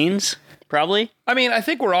 17s, probably. I mean, I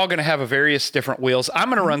think we're all going to have a various different wheels. I'm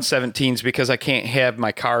going to run 17s because I can't have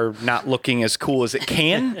my car not looking as cool as it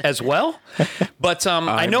can as well. But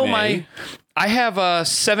I know I have a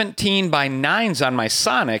 17 by 9s on my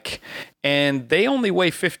Sonic, and they only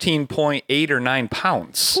weigh 15.8 or 9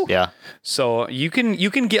 pounds. Yeah. So you can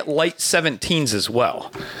get light 17s as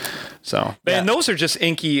well. So and those are just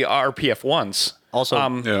inky RPF ones. Also,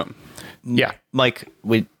 Yeah. Mike,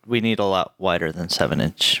 we need a lot wider than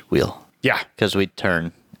 7-inch wheel Yeah. because we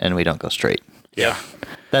turn and we don't go straight. Yeah.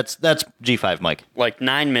 That's G5 Mike. Like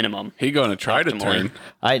 9 minimum. He going to try to Optimally.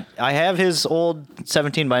 turn. I have his old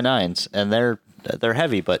 17 by 9s, and they're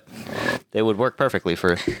heavy, but they would work perfectly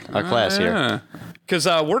for our class here. Because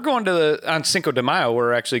we're going on Cinco de Mayo,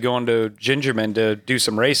 we're actually going to Gingerman to do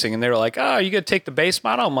some racing. And they were like, oh, you going to take the base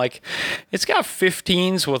model? I'm like, it's got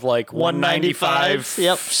 15s with like 195, 195,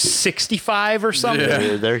 yep. 65 or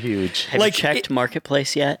something. They're huge. Have Like, you checked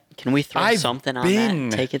Marketplace yet? Can we throw I've something on been-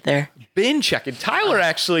 that? Take it there? Been checking. Tyler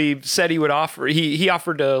actually said he would offer, he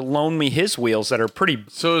offered to loan me his wheels that are pretty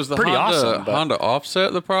So is the pretty Honda, awesome. but Honda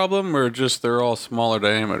offset the problem, or just they're all smaller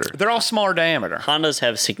diameter? They're all smaller diameter. Hondas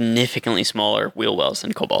have significantly smaller wheel wells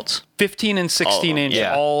than Cobalts. 15 and 16 inch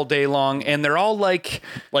yeah. all day long. And they're all like,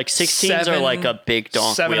 Like 16s are like a big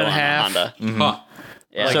donk 7.5. wheel on a Honda. Huh.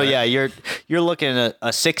 Yeah. So yeah, you're looking at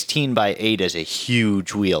a 16 by 8 as a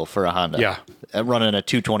huge wheel for a Honda. Yeah. Running a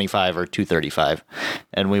 225 or 235,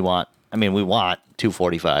 and we want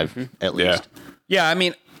 245 at least. yeah, I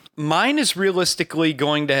mean, mine is realistically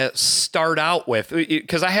going to start out with,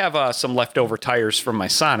 because I have some leftover tires from my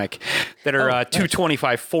Sonic that are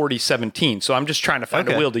 225 40 17. So I'm just trying to find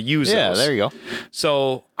a Okay. wheel to use Yeah, those. there you go.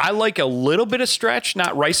 So I like a little bit of stretch,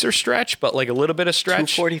 not ricer stretch, but like a little bit of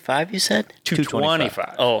stretch. 245, you said?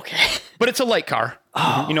 225. Oh, okay. But it's a light car.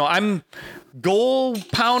 You know, goal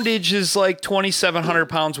poundage is like 2,700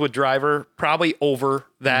 pounds with driver, probably over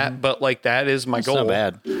that, but like that is my It's goal. not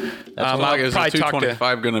bad. I'll Like, is the probably talk to.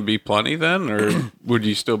 225 going to be plenty then, or would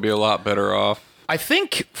you still be a lot better off? I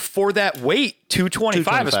think for that weight,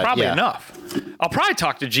 225 is 225, probably yeah. enough. I'll probably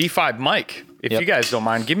talk to G5 Mike. If Yep. you guys don't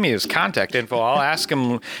mind, give me his contact info. I'll ask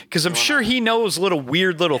him because I'm sure he knows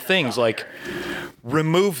weird little things like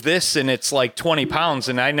remove this and it's like 20 pounds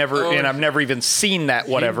and I've never even seen that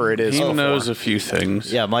whatever it is. He before. knows a few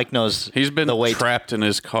things. Yeah, Mike knows. He's been the weight. trapped in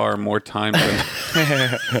his car more times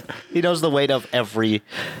than He knows the weight of every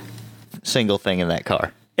single thing in that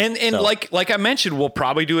car. And So- like I mentioned, we'll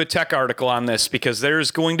probably do a tech article on this because there's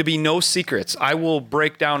going to be no secrets. I will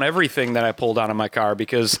break down everything that I pulled out of my car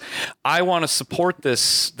because I want to support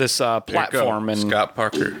this platform. And Scott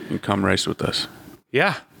Parker, you come race with us.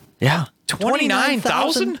 yeah, Yeah.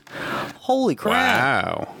 29,000. Holy crap.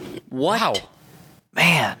 Wow. What? Wow.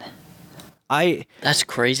 Man. That's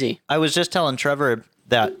crazy. I was just telling Trevor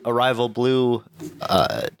that Arrival Blue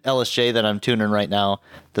LSJ that I'm tuning right now,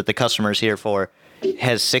 that the customer's here for,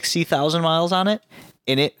 has 60,000 miles on it,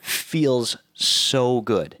 and it feels so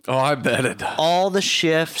good. Oh, I bet it does. All the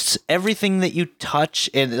shifts, everything that you touch,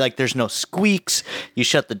 and like there's no squeaks. You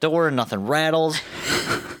shut the door, and nothing rattles.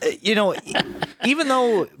 You know, even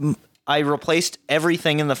though I replaced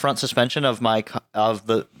everything in the front suspension of my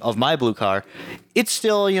blue car, it's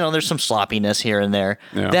still, you know, there's some sloppiness here and there.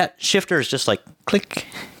 Yeah. That shifter is just like click,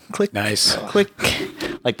 click, Nice. click,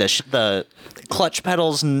 like the clutch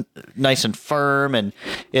pedals nice and firm, and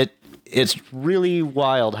it's really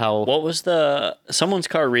wild how. What was someone's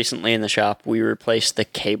car recently in the shop? We replaced the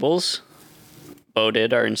cables. Bo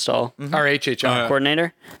did our install Our HHR.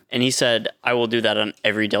 coordinator, and he said, I will do that on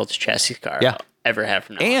every Delta chassis car Yeah. I'll ever have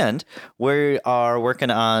from now on. And we are working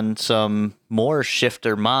on some more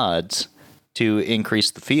shifter mods to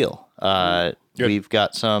increase the feel. We've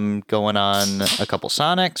got some going on a couple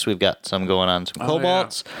Sonics. We've got some going on some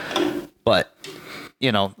Cobalts. But,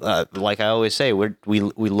 you know, like I always say, we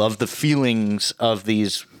love the feelings of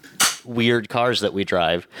these weird cars that we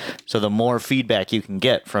drive. So the more feedback you can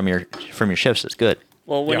get from your shifts is good.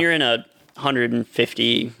 Well, when Yeah. you're in a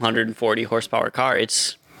 150, 140 horsepower car,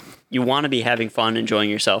 you want to be having fun, enjoying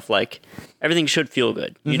yourself. Like, everything should feel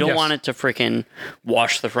good. You don't want it to freaking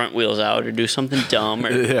wash the front wheels out or do something dumb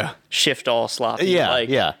or shift all sloppy.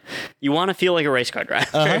 Yeah, You want to feel like a race car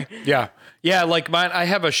driver. Yeah. Yeah, like mine, I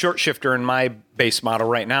have a short shifter in my base model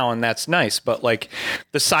right now, and that's nice. But like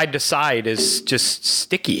the side to side is just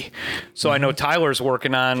sticky. So I know Tyler's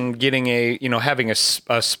working on getting having a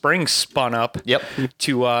spring spun up. Yep.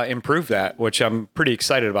 To improve that, which I'm pretty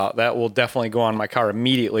excited about. That will definitely go on my car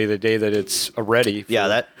immediately the day that it's ready. Yeah,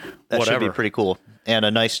 that should be pretty cool and a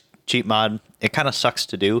nice cheap mod. It kind of sucks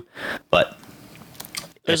to do, but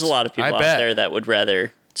There's a lot of people out there that would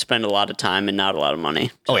rather spend a lot of time and not a lot of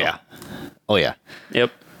money. So. Oh yeah.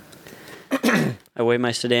 Yep. I weigh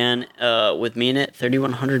my sedan with me in it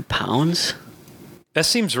 3,100 pounds. That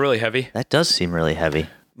seems really heavy. That does seem really heavy.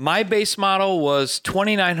 My base model was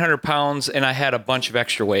 2,900 pounds, and I had a bunch of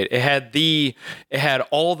extra weight. It had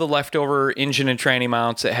all the leftover engine and tranny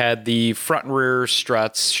mounts. It had the front and rear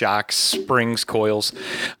struts, shocks, springs, coils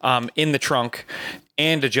in the trunk,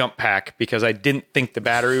 and a jump pack because I didn't think the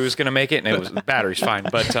battery was going to make it, and the battery's fine.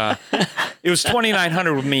 But it was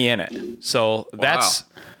 2,900 with me in it. So that's...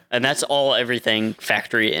 And that's everything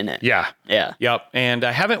factory in it. Yeah. Yeah. Yep. And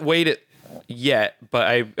I haven't weighed it yet,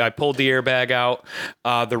 but I pulled the airbag out.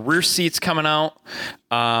 The rear seat's coming out.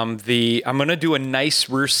 I'm gonna do a nice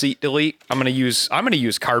rear seat delete. I'm gonna use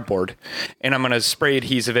cardboard, and I'm gonna spray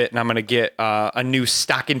adhesive it, and I'm gonna get a new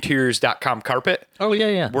stockinteriors.com carpet. Oh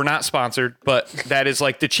yeah. We're not sponsored, but that is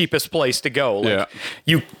like the cheapest place to go. Like,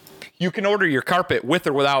 you can order your carpet with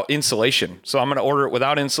or without insulation. So I'm going to order it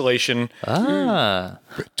without insulation.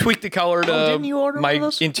 Tweak the color to didn't you order my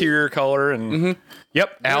interior color. And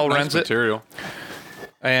Yep, Al runs material. it.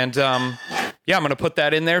 And I'm going to put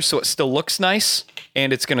that in there so it still looks nice.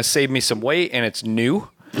 And it's going to save me some weight, and it's new.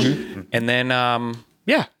 And then,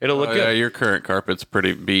 it'll look good. Yeah, your current carpet's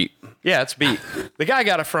pretty beat. Yeah, it's beat. The guy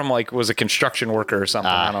got it from, was a construction worker or something.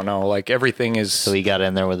 I don't know. Everything is... So he got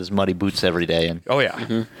in there with his muddy boots every day. And Oh,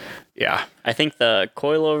 yeah. Yeah. I think the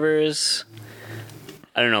coilovers,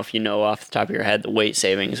 I don't know if you know off the top of your head the weight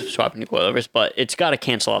savings of swapping the coilovers, but it's got to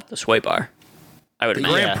cancel off the sway bar. I would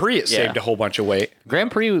imagine. Grand Prix, it saved a whole bunch of weight. Grand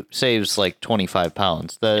Prix saves 25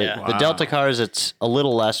 pounds. The Delta cars, it's a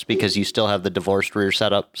little less because you still have the divorced rear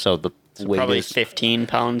setup. So the weight probably is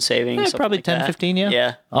 15-pound savings. probably like 10, that. 15,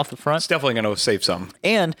 yeah. Off the front. It's definitely going to save some.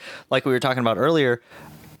 And like we were talking about earlier,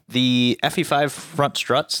 the FE5 front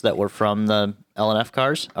struts that were from the LNF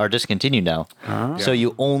cars are discontinued now. So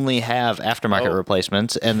you only have aftermarket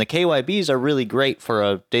replacements. And the KYBs are really great for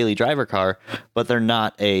a daily driver car, but they're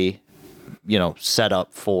not a, set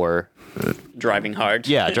up for... Driving hard.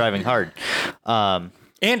 Yeah, driving hard.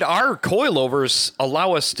 And our coilovers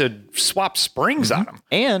allow us to swap springs on them.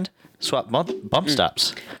 And swap bump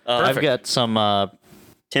stops. I've got some...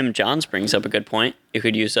 Tim Johns brings up a good point. You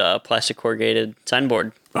could use a plastic corrugated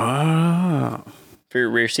signboard. For your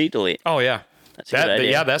rear seat delete. Oh, yeah. That's a good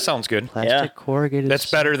idea. Yeah, that sounds good. Plastic corrugated... That's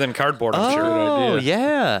better than cardboard, I'm sure. Oh,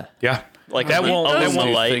 yeah. Yeah. Like that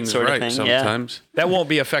won't light things sort of right thing. sometimes. That won't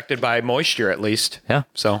be affected by moisture, at least. Yeah.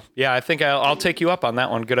 So, I think I'll take you up on that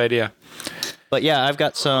one. Good idea. But yeah, I've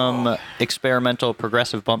got some experimental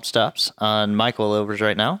progressive bump stops on my coilovers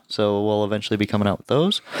right now, so we'll eventually be coming out with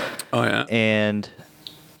those. Oh, yeah. And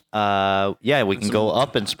we can go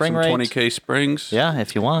up in spring Some rates. 20K springs. Yeah,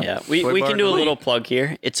 if you want. Yeah, we can do a little plug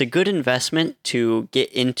here. It's a good investment to get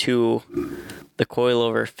into the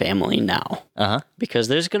coilover family now. Because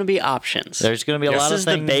there's going to be options. There's going to be a lot of things.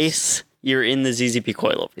 This is the base. You're in the ZZP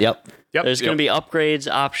coilover. Yep. There's going to be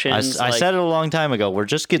upgrades, options. I said it a long time ago. We're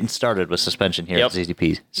just getting started with suspension here at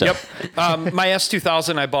ZZP. So. Yep. My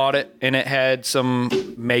S2000, I bought it, and it had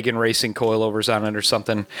some Megan Racing coilovers on it or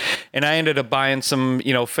something. And I ended up buying some,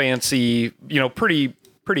 fancy, pretty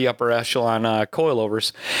upper echelon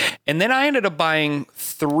coilovers. And then I ended up buying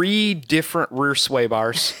 3 different rear sway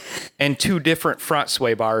bars and 2 different front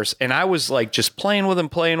sway bars. And I was just playing with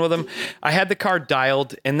them. I had the car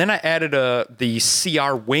dialed, and then I added the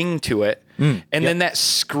CR wing to it. And then that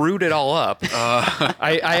screwed it all up.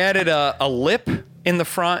 I added a lip in the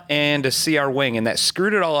front and a CR wing, and that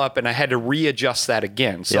screwed it all up, and I had to readjust that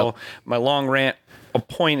again. So my long rant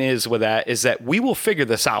point is that we will figure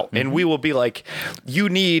this out, and we will be like, you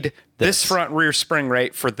need this front rear spring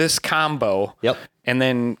rate for this combo. Yep. And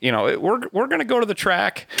then, we're going to go to the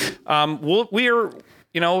track. Tyler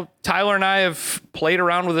and I have played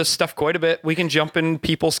around with this stuff quite a bit. We can jump in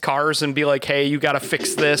people's cars and be like, hey, you got to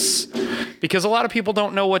fix this, because a lot of people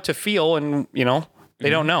don't know what to feel, and, they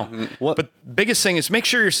don't know. But biggest thing is make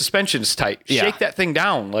sure your suspension is tight. Yeah. Shake that thing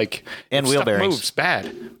down. And wheel stuff bearings. moves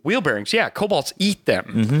bad. Wheel bearings. Yeah. Cobalts eat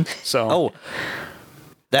them. So. Oh,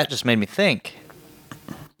 that just made me think.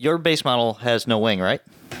 your base model has no wing, right?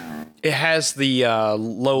 It has the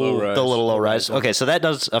low rise. The little low rise. Okay, so that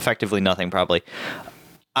does effectively nothing, probably.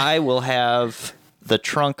 I will have the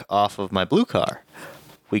trunk off of my blue car.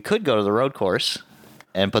 We could go to the road course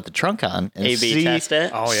and put the trunk on and A/B test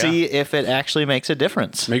it. Oh, yeah. see if it actually makes a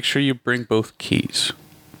difference. Make sure you bring both keys.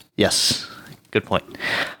 Yes. Good point.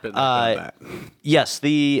 Been there, done that. Yes,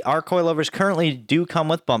 our coilovers currently do come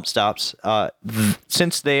with bump stops.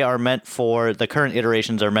 Since they are meant for, the current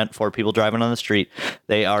iterations are meant for people driving on the street,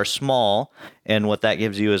 they are small, and what that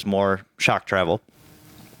gives you is more shock travel.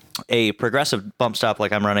 A progressive bump stop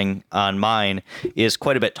like I'm running on mine is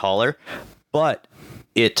quite a bit taller, but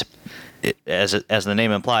it as the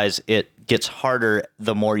name implies, it gets harder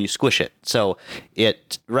the more you squish it. So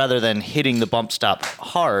it, rather than hitting the bump stop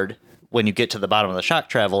hard, when you get to the bottom of the shock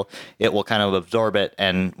travel, it will kind of absorb it.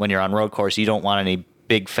 And when you're on road course, you don't want any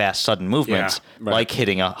big, fast, sudden movements like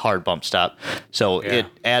hitting a hard bump stop. So it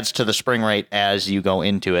adds to the spring rate as you go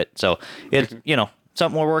into it. So it's,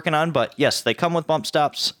 something we're working on. But yes, they come with bump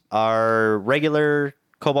stops. Our regular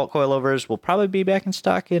Cobalt coilovers will probably be back in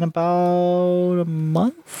stock in about a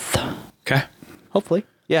month. Okay. Hopefully.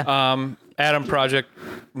 Yeah. Adam Project.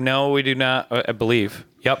 No, we do not. I believe.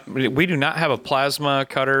 Yep. We do not have a plasma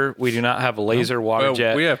cutter. We do not have a laser water Well,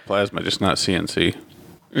 jet. we have plasma, just not CNC.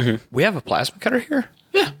 We have a plasma cutter here?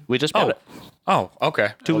 we just bought it Oh, okay.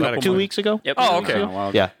 two weeks ago. Yep. Oh, okay.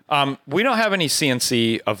 Wow. Yeah. We don't have any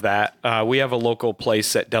CNC of that. We have a local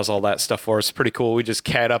place that does all that stuff for us. Pretty cool. We just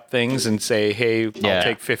CAD up things and say, hey, I'll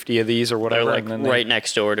take 50 of these or They're whatever. like and then right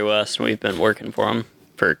next door to us. We've been working for them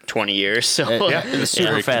for 20 years. So It's super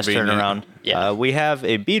Very fast convenient. turnaround. Yeah. We have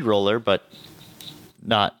a bead roller, but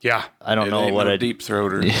not. Yeah. I don't It know ain't what no a deep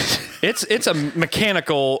throater. It's a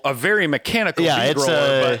very mechanical Yeah, bead it's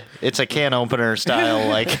roller, it's a can opener style.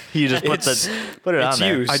 Like you just put it on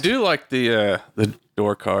there. used. I do like the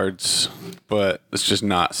door cards, but it's just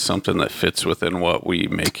not something that fits within what we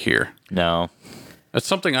make here. No. That's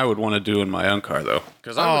something I would want to do in my own car, though.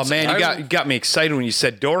 Oh man, you got me excited when you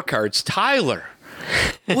said door cards, Tyler.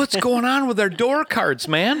 What's going on with our door cards,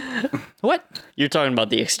 man? What? you're talking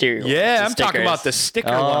about the exterior. Yeah, ones, I'm talking about the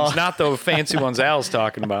stickers. sticker ones, not the fancy ones Al's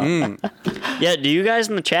talking about. Yeah, do you guys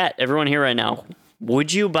in the chat, everyone here right now,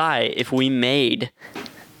 would you buy if we made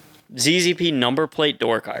ZZP number plate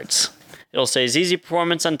door cards? It'll say ZZ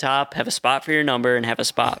Performance on top, have a spot for your number, and have a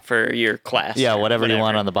spot for your class. Yeah, or whatever you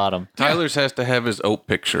want on the bottom. Tyler's has to have his oat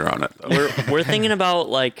picture on it, though. We're thinking about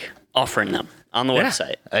like offering them on the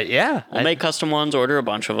website. Yeah. We'll make custom ones, order a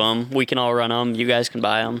bunch of them. We can all run them. You guys can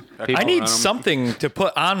buy them. I need something to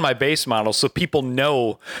put on my base model so people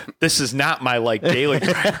know this is not my daily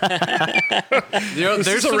drive. There's is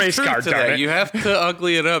a some race truth car, to darn that. it. You have to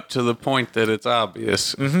ugly it up to the point that it's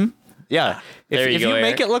obvious. Yeah. There you If go, you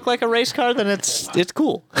make Eric. it look like a race car, then it's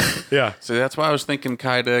cool. Yeah. So that's why I was thinking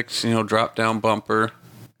Kydex, drop down bumper.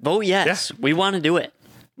 Vote yes. We want to do it.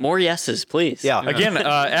 More yeses, please. Yeah. Again,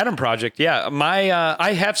 Adam Project. Yeah,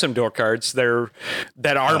 I have some door cards.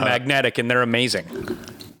 That are magnetic and they're amazing.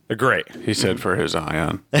 They're great. He said for his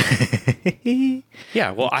Ion.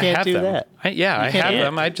 Yeah, well, I can't have do them. that. I have can't.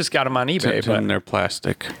 them. I just got them on eBay. And they're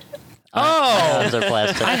plastic. Those are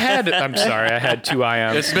plastic. I'm sorry. I had two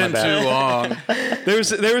ions. It's been My bad. too long.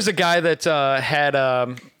 There was a guy that had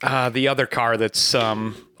the other car that's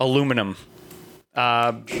aluminum.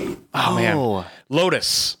 Man,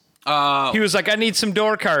 Lotus. He was like, I need some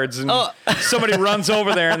door cards, and somebody runs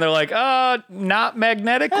over there, and they're like, not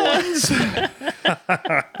magnetic ones.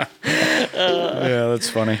 Yeah, that's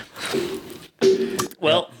funny.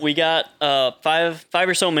 Well, we got 5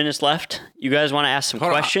 or so minutes left. You guys want to ask some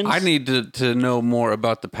Hold on, questions? I need to know more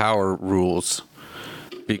about the power rules.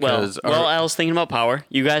 Because I was thinking about power.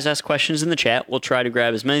 You guys ask questions in the chat. We'll try to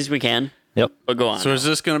grab as many as we can. Yep. But go on. so is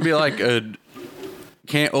this going to be like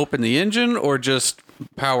can't open the engine, or just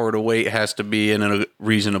power to weight has to be in a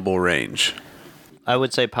reasonable range? I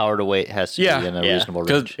would say power to weight has to be in a reasonable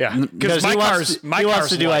range. Yeah, Because my he car's wants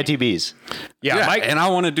to do light. ITBs. Yeah, and I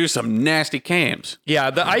want to do some nasty cams. the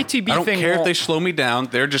ITB I don't thing. care if won't- they slow me down.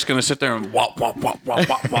 They're just going to sit there and wop, wop, wop, wop,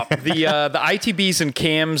 wop, wop. the ITBs and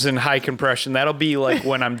cams and high compression. That'll be like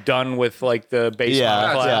when I'm done with the base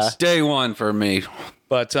model class. Day one for me.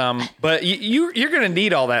 But you're gonna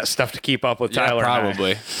need all that stuff to keep up with Tyler, and I.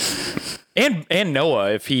 probably. and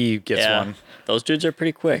Noah if he gets yeah, one. those dudes are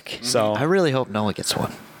pretty quick. So I really hope Noah gets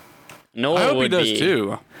one. Noah I hope he would does be,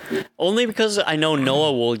 too. Only because I know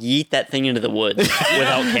Noah will yeet that thing into the woods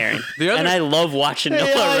without caring. other- And I love watching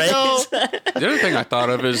Noah I know. race. The other thing I thought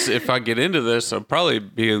of is if I get into this, I'll probably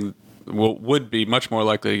be would be much more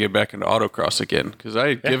likely to get back into autocross again because I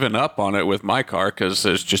had given up on it with my car because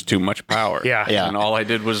there's just too much power. Yeah. And all I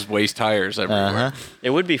did was waste tires everywhere. It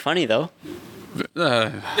would be funny though.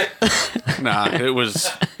 Nah, it was.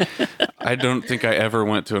 I don't think I ever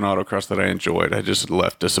went to an autocross that I enjoyed. I just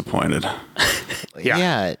left disappointed.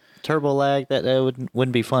 Yeah, turbo lag, that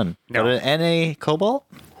wouldn't be fun. No. But an NA Cobalt,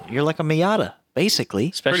 you're like a Miata, basically.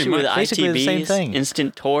 Especially Pretty with much. Basically ITBs, the same thing.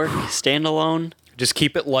 instant torque, standalone, Just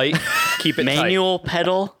keep it light, keep it manual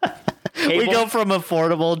pedal. We Cable. go from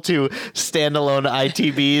affordable to standalone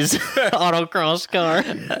ITBs autocross car.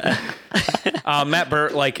 tight. Matt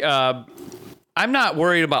Burt, like, I'm not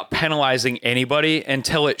worried about penalizing anybody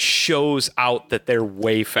until it shows out that they're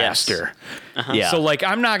way faster. Yeah. So, like,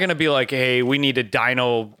 I'm not going to be like, hey, we need to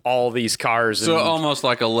dyno all these cars. So and, almost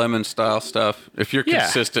like a lemon style stuff. If you're Yeah.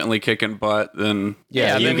 consistently kicking butt, then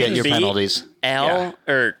yeah, you then get your beat penalties. Al,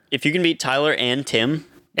 or if you can beat Tyler and Tim,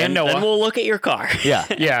 And then Noah. we'll look at your car. Yeah.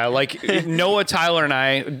 yeah, like Noah, Tyler,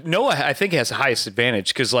 and Noah, I think, has the highest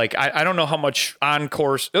advantage because, like, I don't know how much on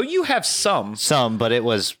course. Oh, you have some. Some, but it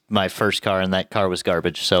was my first car, and that car was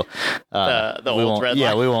garbage. So The we old won't. red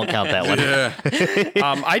Yeah, line. we won't count that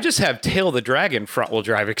one. I just have Tail the Dragon front wheel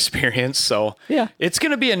drive experience, so Yeah. it's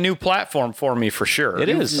going to be a new platform for me for sure. It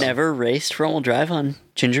is. Never raced front wheel drive on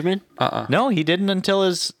Gingerman. No, he didn't until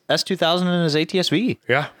his S2000 and his ATS-V.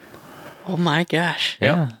 Yeah. Oh my gosh.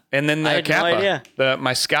 Yeah. And then I the had no Kappa, idea.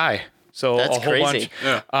 my Sky. So That's a whole crazy.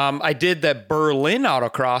 bunch. I did that Berlin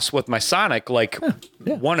autocross with my Sonic, like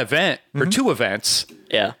one event or two events,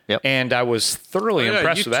 Yeah. Yep. and I was thoroughly yeah,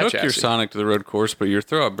 impressed you with that took chassis. your Sonic to the road course, but your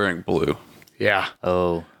throw-up bearing blew. Yeah.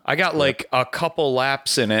 Oh. I got like a couple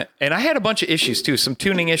laps in it, and I had a bunch of issues too, some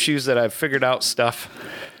tuning issues that I've figured out stuff.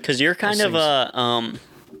 Because you're kind of a,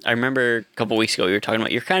 I remember a couple weeks ago you were talking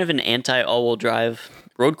about, you're kind of an anti-all-wheel drive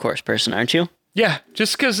road course person, aren't you? Yeah,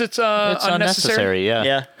 just because it's It's unnecessary. Yeah.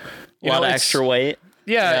 Yeah. A lot know, of it's- extra weight.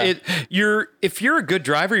 Yeah, if you're a good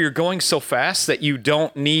driver, you're going so fast that you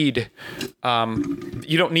don't need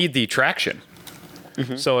the traction.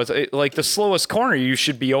 So it's like the slowest corner you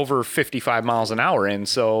should be over 55 miles an hour in.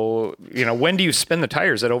 So, when do you spin the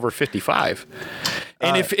tires at over 55?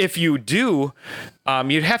 And if you do,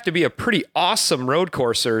 you'd have to be a pretty awesome road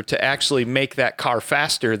courser to actually make that car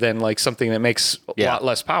faster than like something that makes a Yeah. lot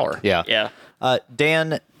less power. Yeah. Yeah.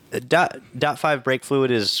 Dan, dot 5 brake fluid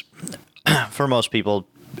is, for most people,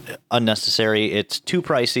 unnecessary. It's too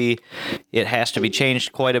pricey. It has to be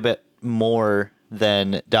changed quite a bit more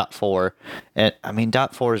than dot 4. And I mean,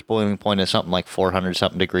 dot 4's boiling point is something like 400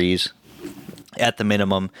 something degrees at the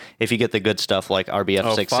minimum. If you get the good stuff like RBF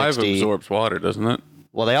 5 660. absorbs water, doesn't it?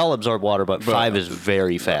 Well, they all absorb water, but 5 is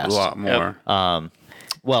very A fast. lot more.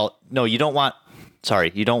 Well, no, you don't want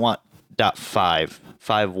dot 5.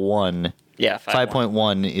 5.1. Yeah.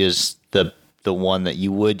 5.1 is the one that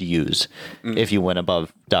you would use if you went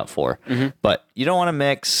above dot 4. But you don't want to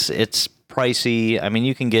mix. It's pricey. I mean,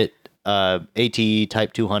 you can get AT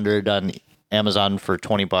Type 200 on Amazon for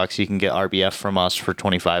 $20. You can get RBF from us for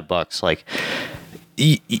 $25. Like,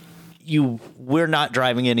 we're not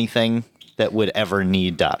driving anything that would ever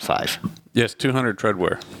need dot 5. Yes, 200 tread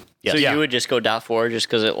wear. Yes. So Yeah. you would just go dot 4 just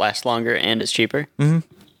because it lasts longer and it's cheaper?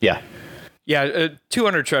 Yeah. Yeah,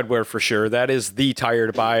 200 tread wear for sure. That is the tire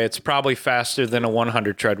to buy. It's probably faster than a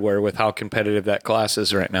 100 tread wear with how competitive that class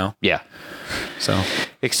is right now. Yeah. So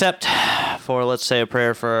Except for, let's say, a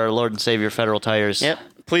prayer for our Lord and Savior Federal Tires. Yep.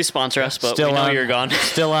 Please sponsor us, but Still we know on, you're gone.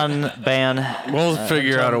 Still on ban. We'll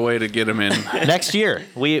figure out a way to get them in. Next year.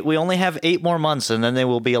 We only have 8 more months, and then they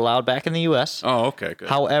will be allowed back in the U.S. Oh, okay, good.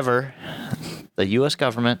 However, the U.S.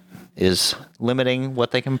 government is limiting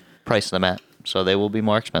what they can price them at, so they will be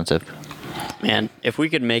more expensive. Man, if we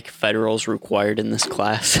could make federals required in this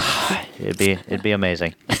class. It'd be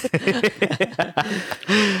amazing.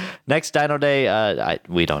 Next Dyno Day,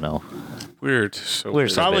 we don't know. Weird. So We're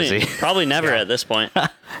weird. so busy. Probably never at this point.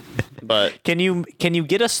 But Can you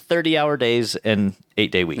get us 30-hour days and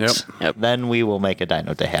 8-day weeks? Yep. Then we will make a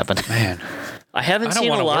Dyno Day happen. man, I haven't I don't seen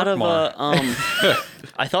a wanna lot work of more.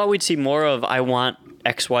 I thought we'd see more of I want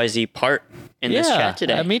XYZ part in this Yeah, chat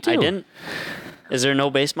today. me too. I didn't. Is there no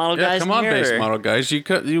base model Yeah, guys come in on, here, base or- model guys. You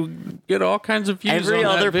get all kinds of views Every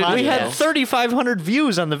on other that video. podcast. We had Yeah. 3,500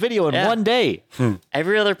 views on the video in Yeah. one day.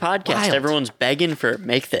 Every other podcast, Wild. everyone's begging for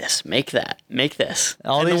make this, make that, make this.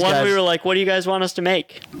 All and these the one guys- we were like, what do you guys want us to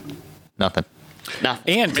make? Nothing.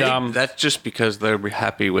 Nothing. and That's just because they're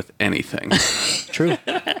happy with anything. True.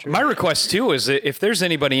 my request too is that if there's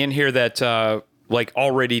anybody in here that like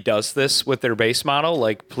already does this with their base model,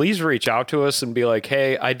 like please reach out to us and be like,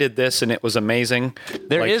 hey, I did this and it was amazing.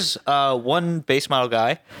 There Like, is one base model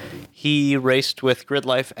guy. He raced with Grid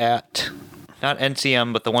Life at not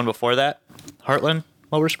NCM, but the one before that, Heartland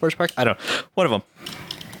Motorsports Park. I don't know, one of them.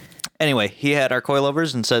 Anyway, he had our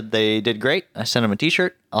coilovers and said they did great. I sent him a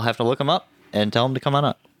T-shirt. I'll have to look him up and tell him to come on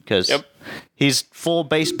up because he's full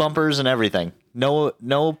base bumpers and everything.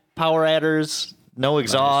 No power adders, no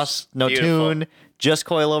exhaust, no Beautiful. tune, just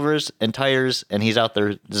coilovers and tires, and he's out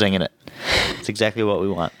there zinging it. It's exactly what we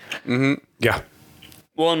want. yeah.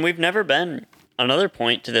 Well, and we've never been. Another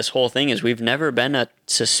point to this whole thing is we've never been a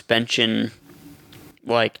suspension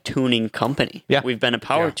like tuning company. Yeah. We've been a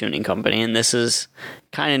power tuning company, and this is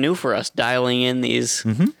kind of new for us, dialing in these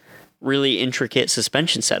really intricate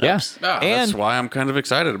suspension setups. Yeah. That's And- why I'm kind of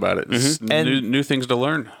excited about it. It's And- new things to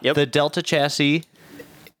learn. Yep. The Delta chassis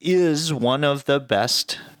is one of the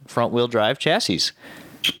best front-wheel drive chassis.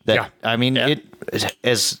 I mean, Yeah. it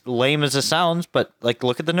as lame as it sounds, but like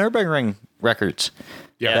look at the Nürburgring records.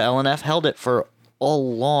 Yeah. The LNF held it for a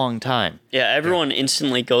long time. Yeah, everyone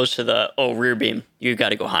instantly goes to the rear beam. You got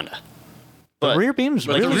to go Honda. The But rear beam's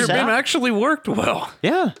like really you Rear said- beam actually worked well.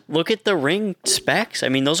 yeah. look at the ring specs. I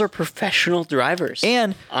mean, those are professional drivers.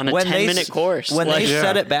 And on a when 10-minute course. when like, they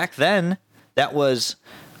said it back then, that was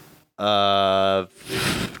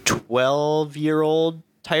 12-year-old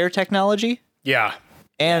tire technology. Yeah.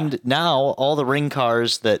 And now all the ring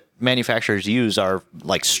cars that manufacturers use are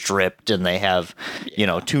like stripped and they have,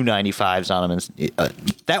 295s on them.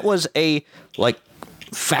 And that was a like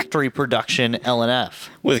factory production LNF.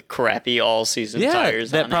 with crappy all-season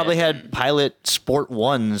tires that on probably it. had Pilot Sport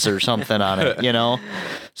 1s or something on it,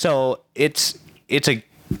 So it's a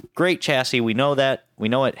great chassis. We know that. We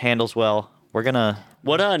know it handles well. We're going to...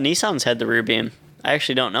 What Nissans had the rear beam? I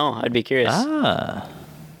actually don't know. I'd be curious.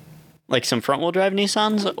 Like some front-wheel drive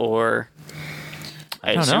Nissans, or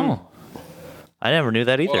I don't know. I never knew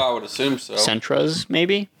that either. Well, I would assume so. Sentras,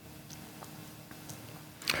 maybe.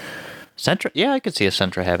 Sentra, yeah, I could see a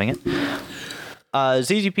Sentra having it.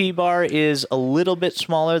 ZZP bar is a little bit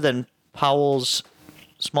smaller than Powell's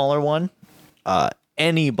smaller one.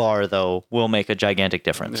 Any bar, though, will make a gigantic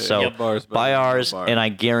difference. So Yep. Bar's better buy than ours, no bar. and I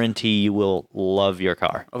guarantee you will love your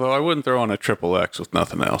car. Although I wouldn't throw on a triple X with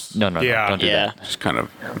nothing else. No, Yeah. don't do Yeah. Just kind of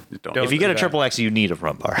don't. that. If you get a do that. triple X, you need a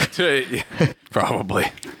front bar. Probably.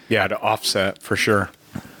 Yeah, to offset for sure.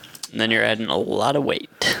 And then you're adding a lot of weight.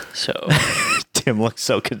 So Tim looks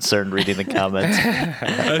so concerned reading the comments.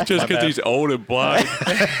 That's just because he's old and blind.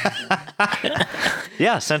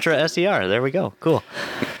 Yeah, Sentra SER. There we go. Cool.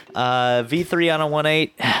 V3 on a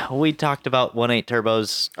 1.8. We talked about 1.8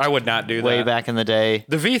 turbos I would not do that. way back in the day.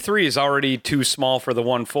 The V3 is already too small for the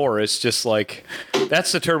 1.4. It's just like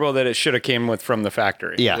that's the turbo that it should have came with from the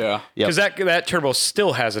factory. Yeah. Yeah. Yep. Because that turbo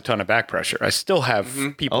still has a ton of back pressure. I still have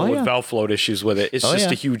people Oh, with yeah. valve float issues with it. It's Oh, just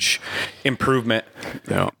yeah. a huge improvement.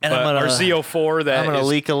 Yeah. And But I'm our gonna, Z04 that I'm gonna is-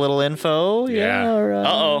 leak a little info. Yeah. Or,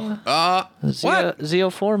 uh-oh.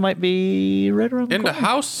 Z04 might be right around the In the corner.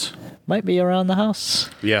 house? Might be around the house.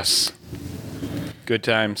 Yes. Good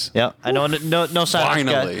times. Yeah, I know. No Sonics guy.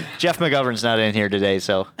 Finally. Jeff McGovern's not in here today,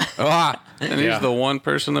 so And he's Yeah. the one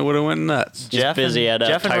person that would have went nuts. Jeff busy and, at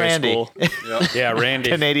Jeff and tire Randy, school. Yeah, Randy.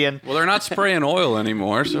 Canadian. Well, they're not spraying oil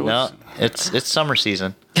anymore, so No, it's summer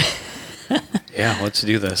season. Yeah, let's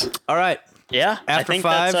do this. All right, Yeah, I After think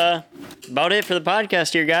 5. that's about it for the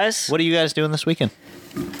podcast here, guys. what are you guys doing this weekend?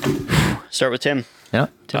 Start with Tim. Yeah,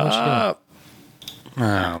 Tim, what you doing?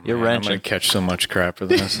 Oh, You're man, I'm wrenching. gonna catch so much crap for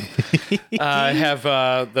this. I have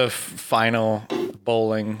the final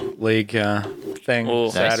bowling league thing Ooh.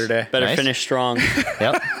 Saturday, Better Nice. finish strong.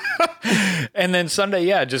 Yep. and then Sunday,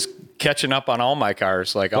 just catching up on all my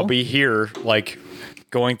cars. Like I'll be here, like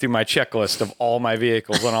going through my checklist of all my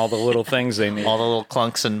vehicles and all the little things they need. All the little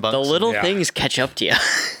clunks and bumps. The little Yeah. things catch up to you.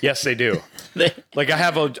 Yes, they do. Like I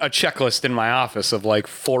have a checklist in my office of like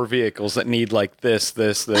 4 vehicles that need like this.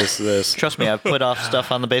 Trust me, I've put off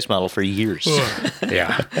stuff on the base model for years.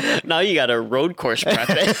 Yeah, Now you got a road course prep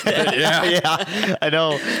it. Yeah, I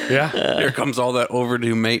know. yeah. here comes all that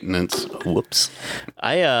overdue maintenance. Whoops.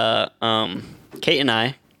 Kate and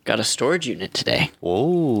I got a storage unit today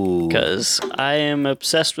Whoa. because I am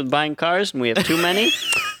obsessed with buying cars and we have too many,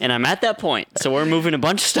 and I'm at that point. So we're moving a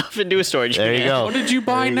bunch of stuff into a storage There unit. you go. What did you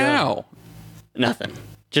buy now? Nothing.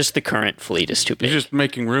 Just the current fleet is too big. You're just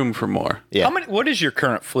making room for more. Yeah. How many? What is your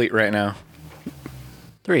current fleet right now?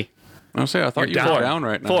 3, I thought you down. were down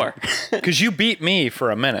right now. 4. Because you beat me for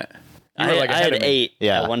a minute. You were, I ahead had of me. 8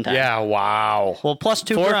 Yeah. at one time. Yeah. Wow. Well, plus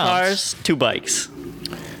 2 4 grounds. cars, 2 bikes.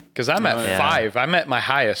 Because I'm at 5. I'm at my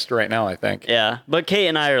highest right now, I think. Yeah, but Kate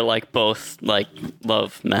and I are like both like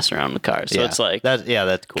love messing around with cars, so it's like that's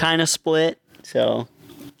cool. kind of split. So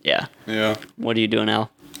yeah. Yeah. What are you doing,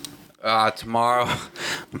 Al? Tomorrow,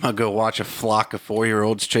 I'm going to go watch a flock of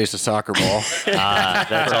 4-year-olds chase a soccer ball.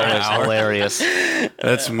 That's always hilarious.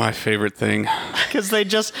 That's my favorite thing. Because they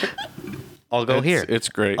just, I'll go here. It's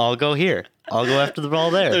great. I'll go here. I'll go after the ball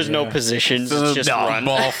there. There's no positions. The It's just run.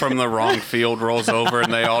 ball from the wrong field rolls over,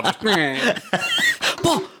 and they all just...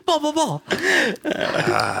 ball.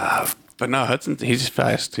 But no, he's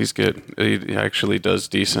fast. He's good. He actually does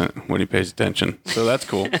decent when he pays attention. So that's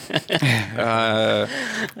cool.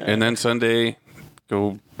 And then Sunday,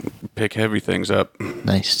 go pick heavy things up.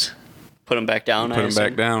 Nice. Put him back down. Put him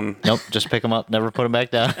back down. Nope, just pick them up. Never put them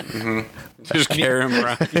back down. Just carry him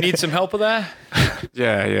around. You need some help with that?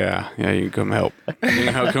 Yeah. You can come help. You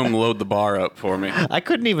can come load the bar up for me. I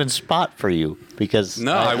couldn't even spot for you because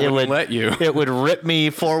No, I wouldn't let you. It would rip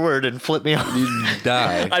me forward and flip me off. You'd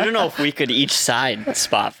die. I don't know if we could each side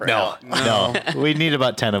spot for help. No, we need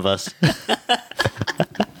about 10 of us.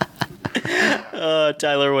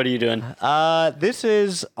 Tyler, what are you doing? This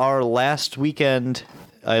is our last weekend.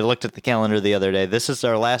 I looked at the calendar the other day. This is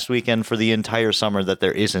our last weekend for the entire summer that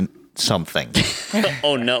there isn't something.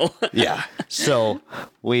 Oh no. Yeah. So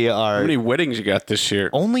we are How many weddings you got this year?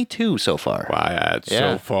 only 2 so far. Wow, that's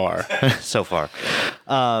Yeah. so far. So far.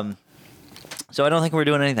 So I don't think we're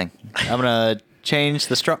doing anything. I'm going to change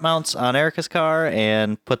the strut mounts on Erica's car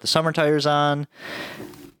and put the summer tires on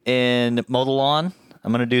and mow the lawn.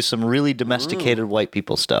 I'm going to do some really domesticated white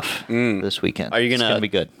people stuff this weekend. Are you It's gonna- going to be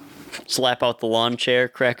good. Slap out the lawn chair,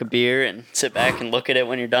 crack a beer, and sit back and look at it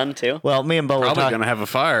when you're done too. Well, me and Bo were Probably talking. going to have a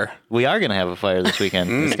fire. We are going to have a fire this weekend.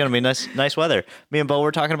 It's going to be nice weather. Me and Bo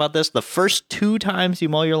were talking about this. The first 2 times you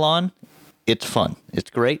mow your lawn, it's fun. It's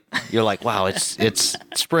great. You're like, wow, it's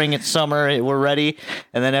spring, it's summer, we're ready.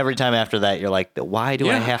 And then every time after that, you're like, why do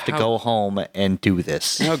I Yeah, have to how- go home and do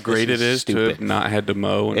this? How great This it is to stupid. have not had to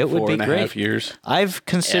mow in It would four be and a great. half years. I've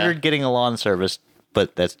considered Yeah. getting a lawn service,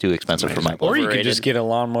 but that's too expensive for my Or you Overrated. could just get a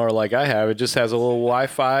lawnmower like I have. It just has a little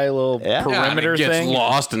Wi-Fi, little Yeah. perimeter it gets thing.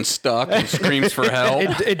 lost and stuck and screams for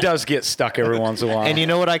help. It does get stuck every once in a while. And you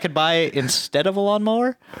know what I could buy instead of a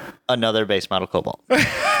lawnmower? Another base model Cobalt.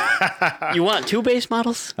 You want 2 base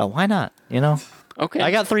models? Oh, why not? You know, Okay.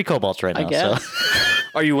 I got 3 Cobalts right now. I guess. So.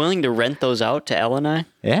 Are you willing to rent those out to Elle and I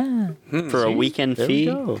Yeah. for a weekend There we fee?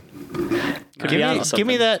 go. Could Give be me, onto give something.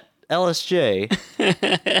 me that LSJ,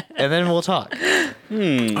 and then we'll talk.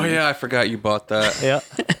 Oh, yeah, I forgot you bought that. Yeah.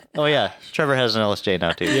 Oh yeah. Trevor has an LSJ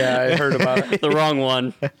now too. yeah, I heard about it. The wrong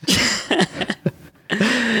one.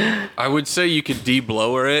 I would say you could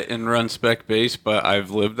de-blower it and run spec base, but I've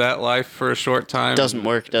lived that life for a short time. Doesn't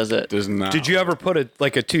work, does it? Does not. Did you ever put a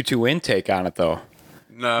 2.2 intake on it though?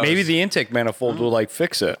 No. Maybe the intake manifold will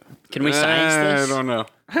fix it. Can we science this? I don't know.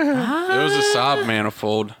 It was a Saab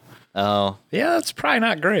manifold. Oh, Yeah, that's probably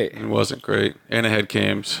not great. It wasn't great. And it had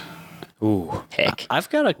cams. Ooh. Heck. I've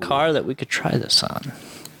got a car that we could try this on.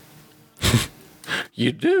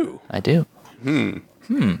 You do? I do. Can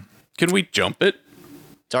we jump it?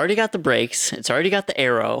 It's already got the brakes. It's already got the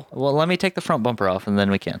arrow. Well, let me take the front bumper off, and then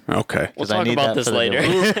we can. Okay. We'll 'Cause I talk need about that this for the later.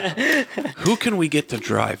 Who can we get to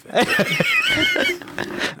drive it?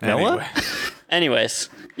 Noah? Anyway. Anyways,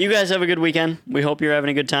 you guys have a good weekend. We hope you're having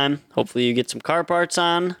a good time. Hopefully you get some car parts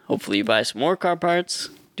on. Hopefully you buy some more car parts.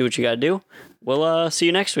 Do what you got to do. We'll see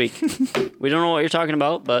you next week. We don't know what you're talking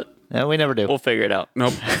about, but No, we never do. we'll figure it out.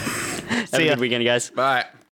 Nope. Have a ya. good weekend, guys. Bye.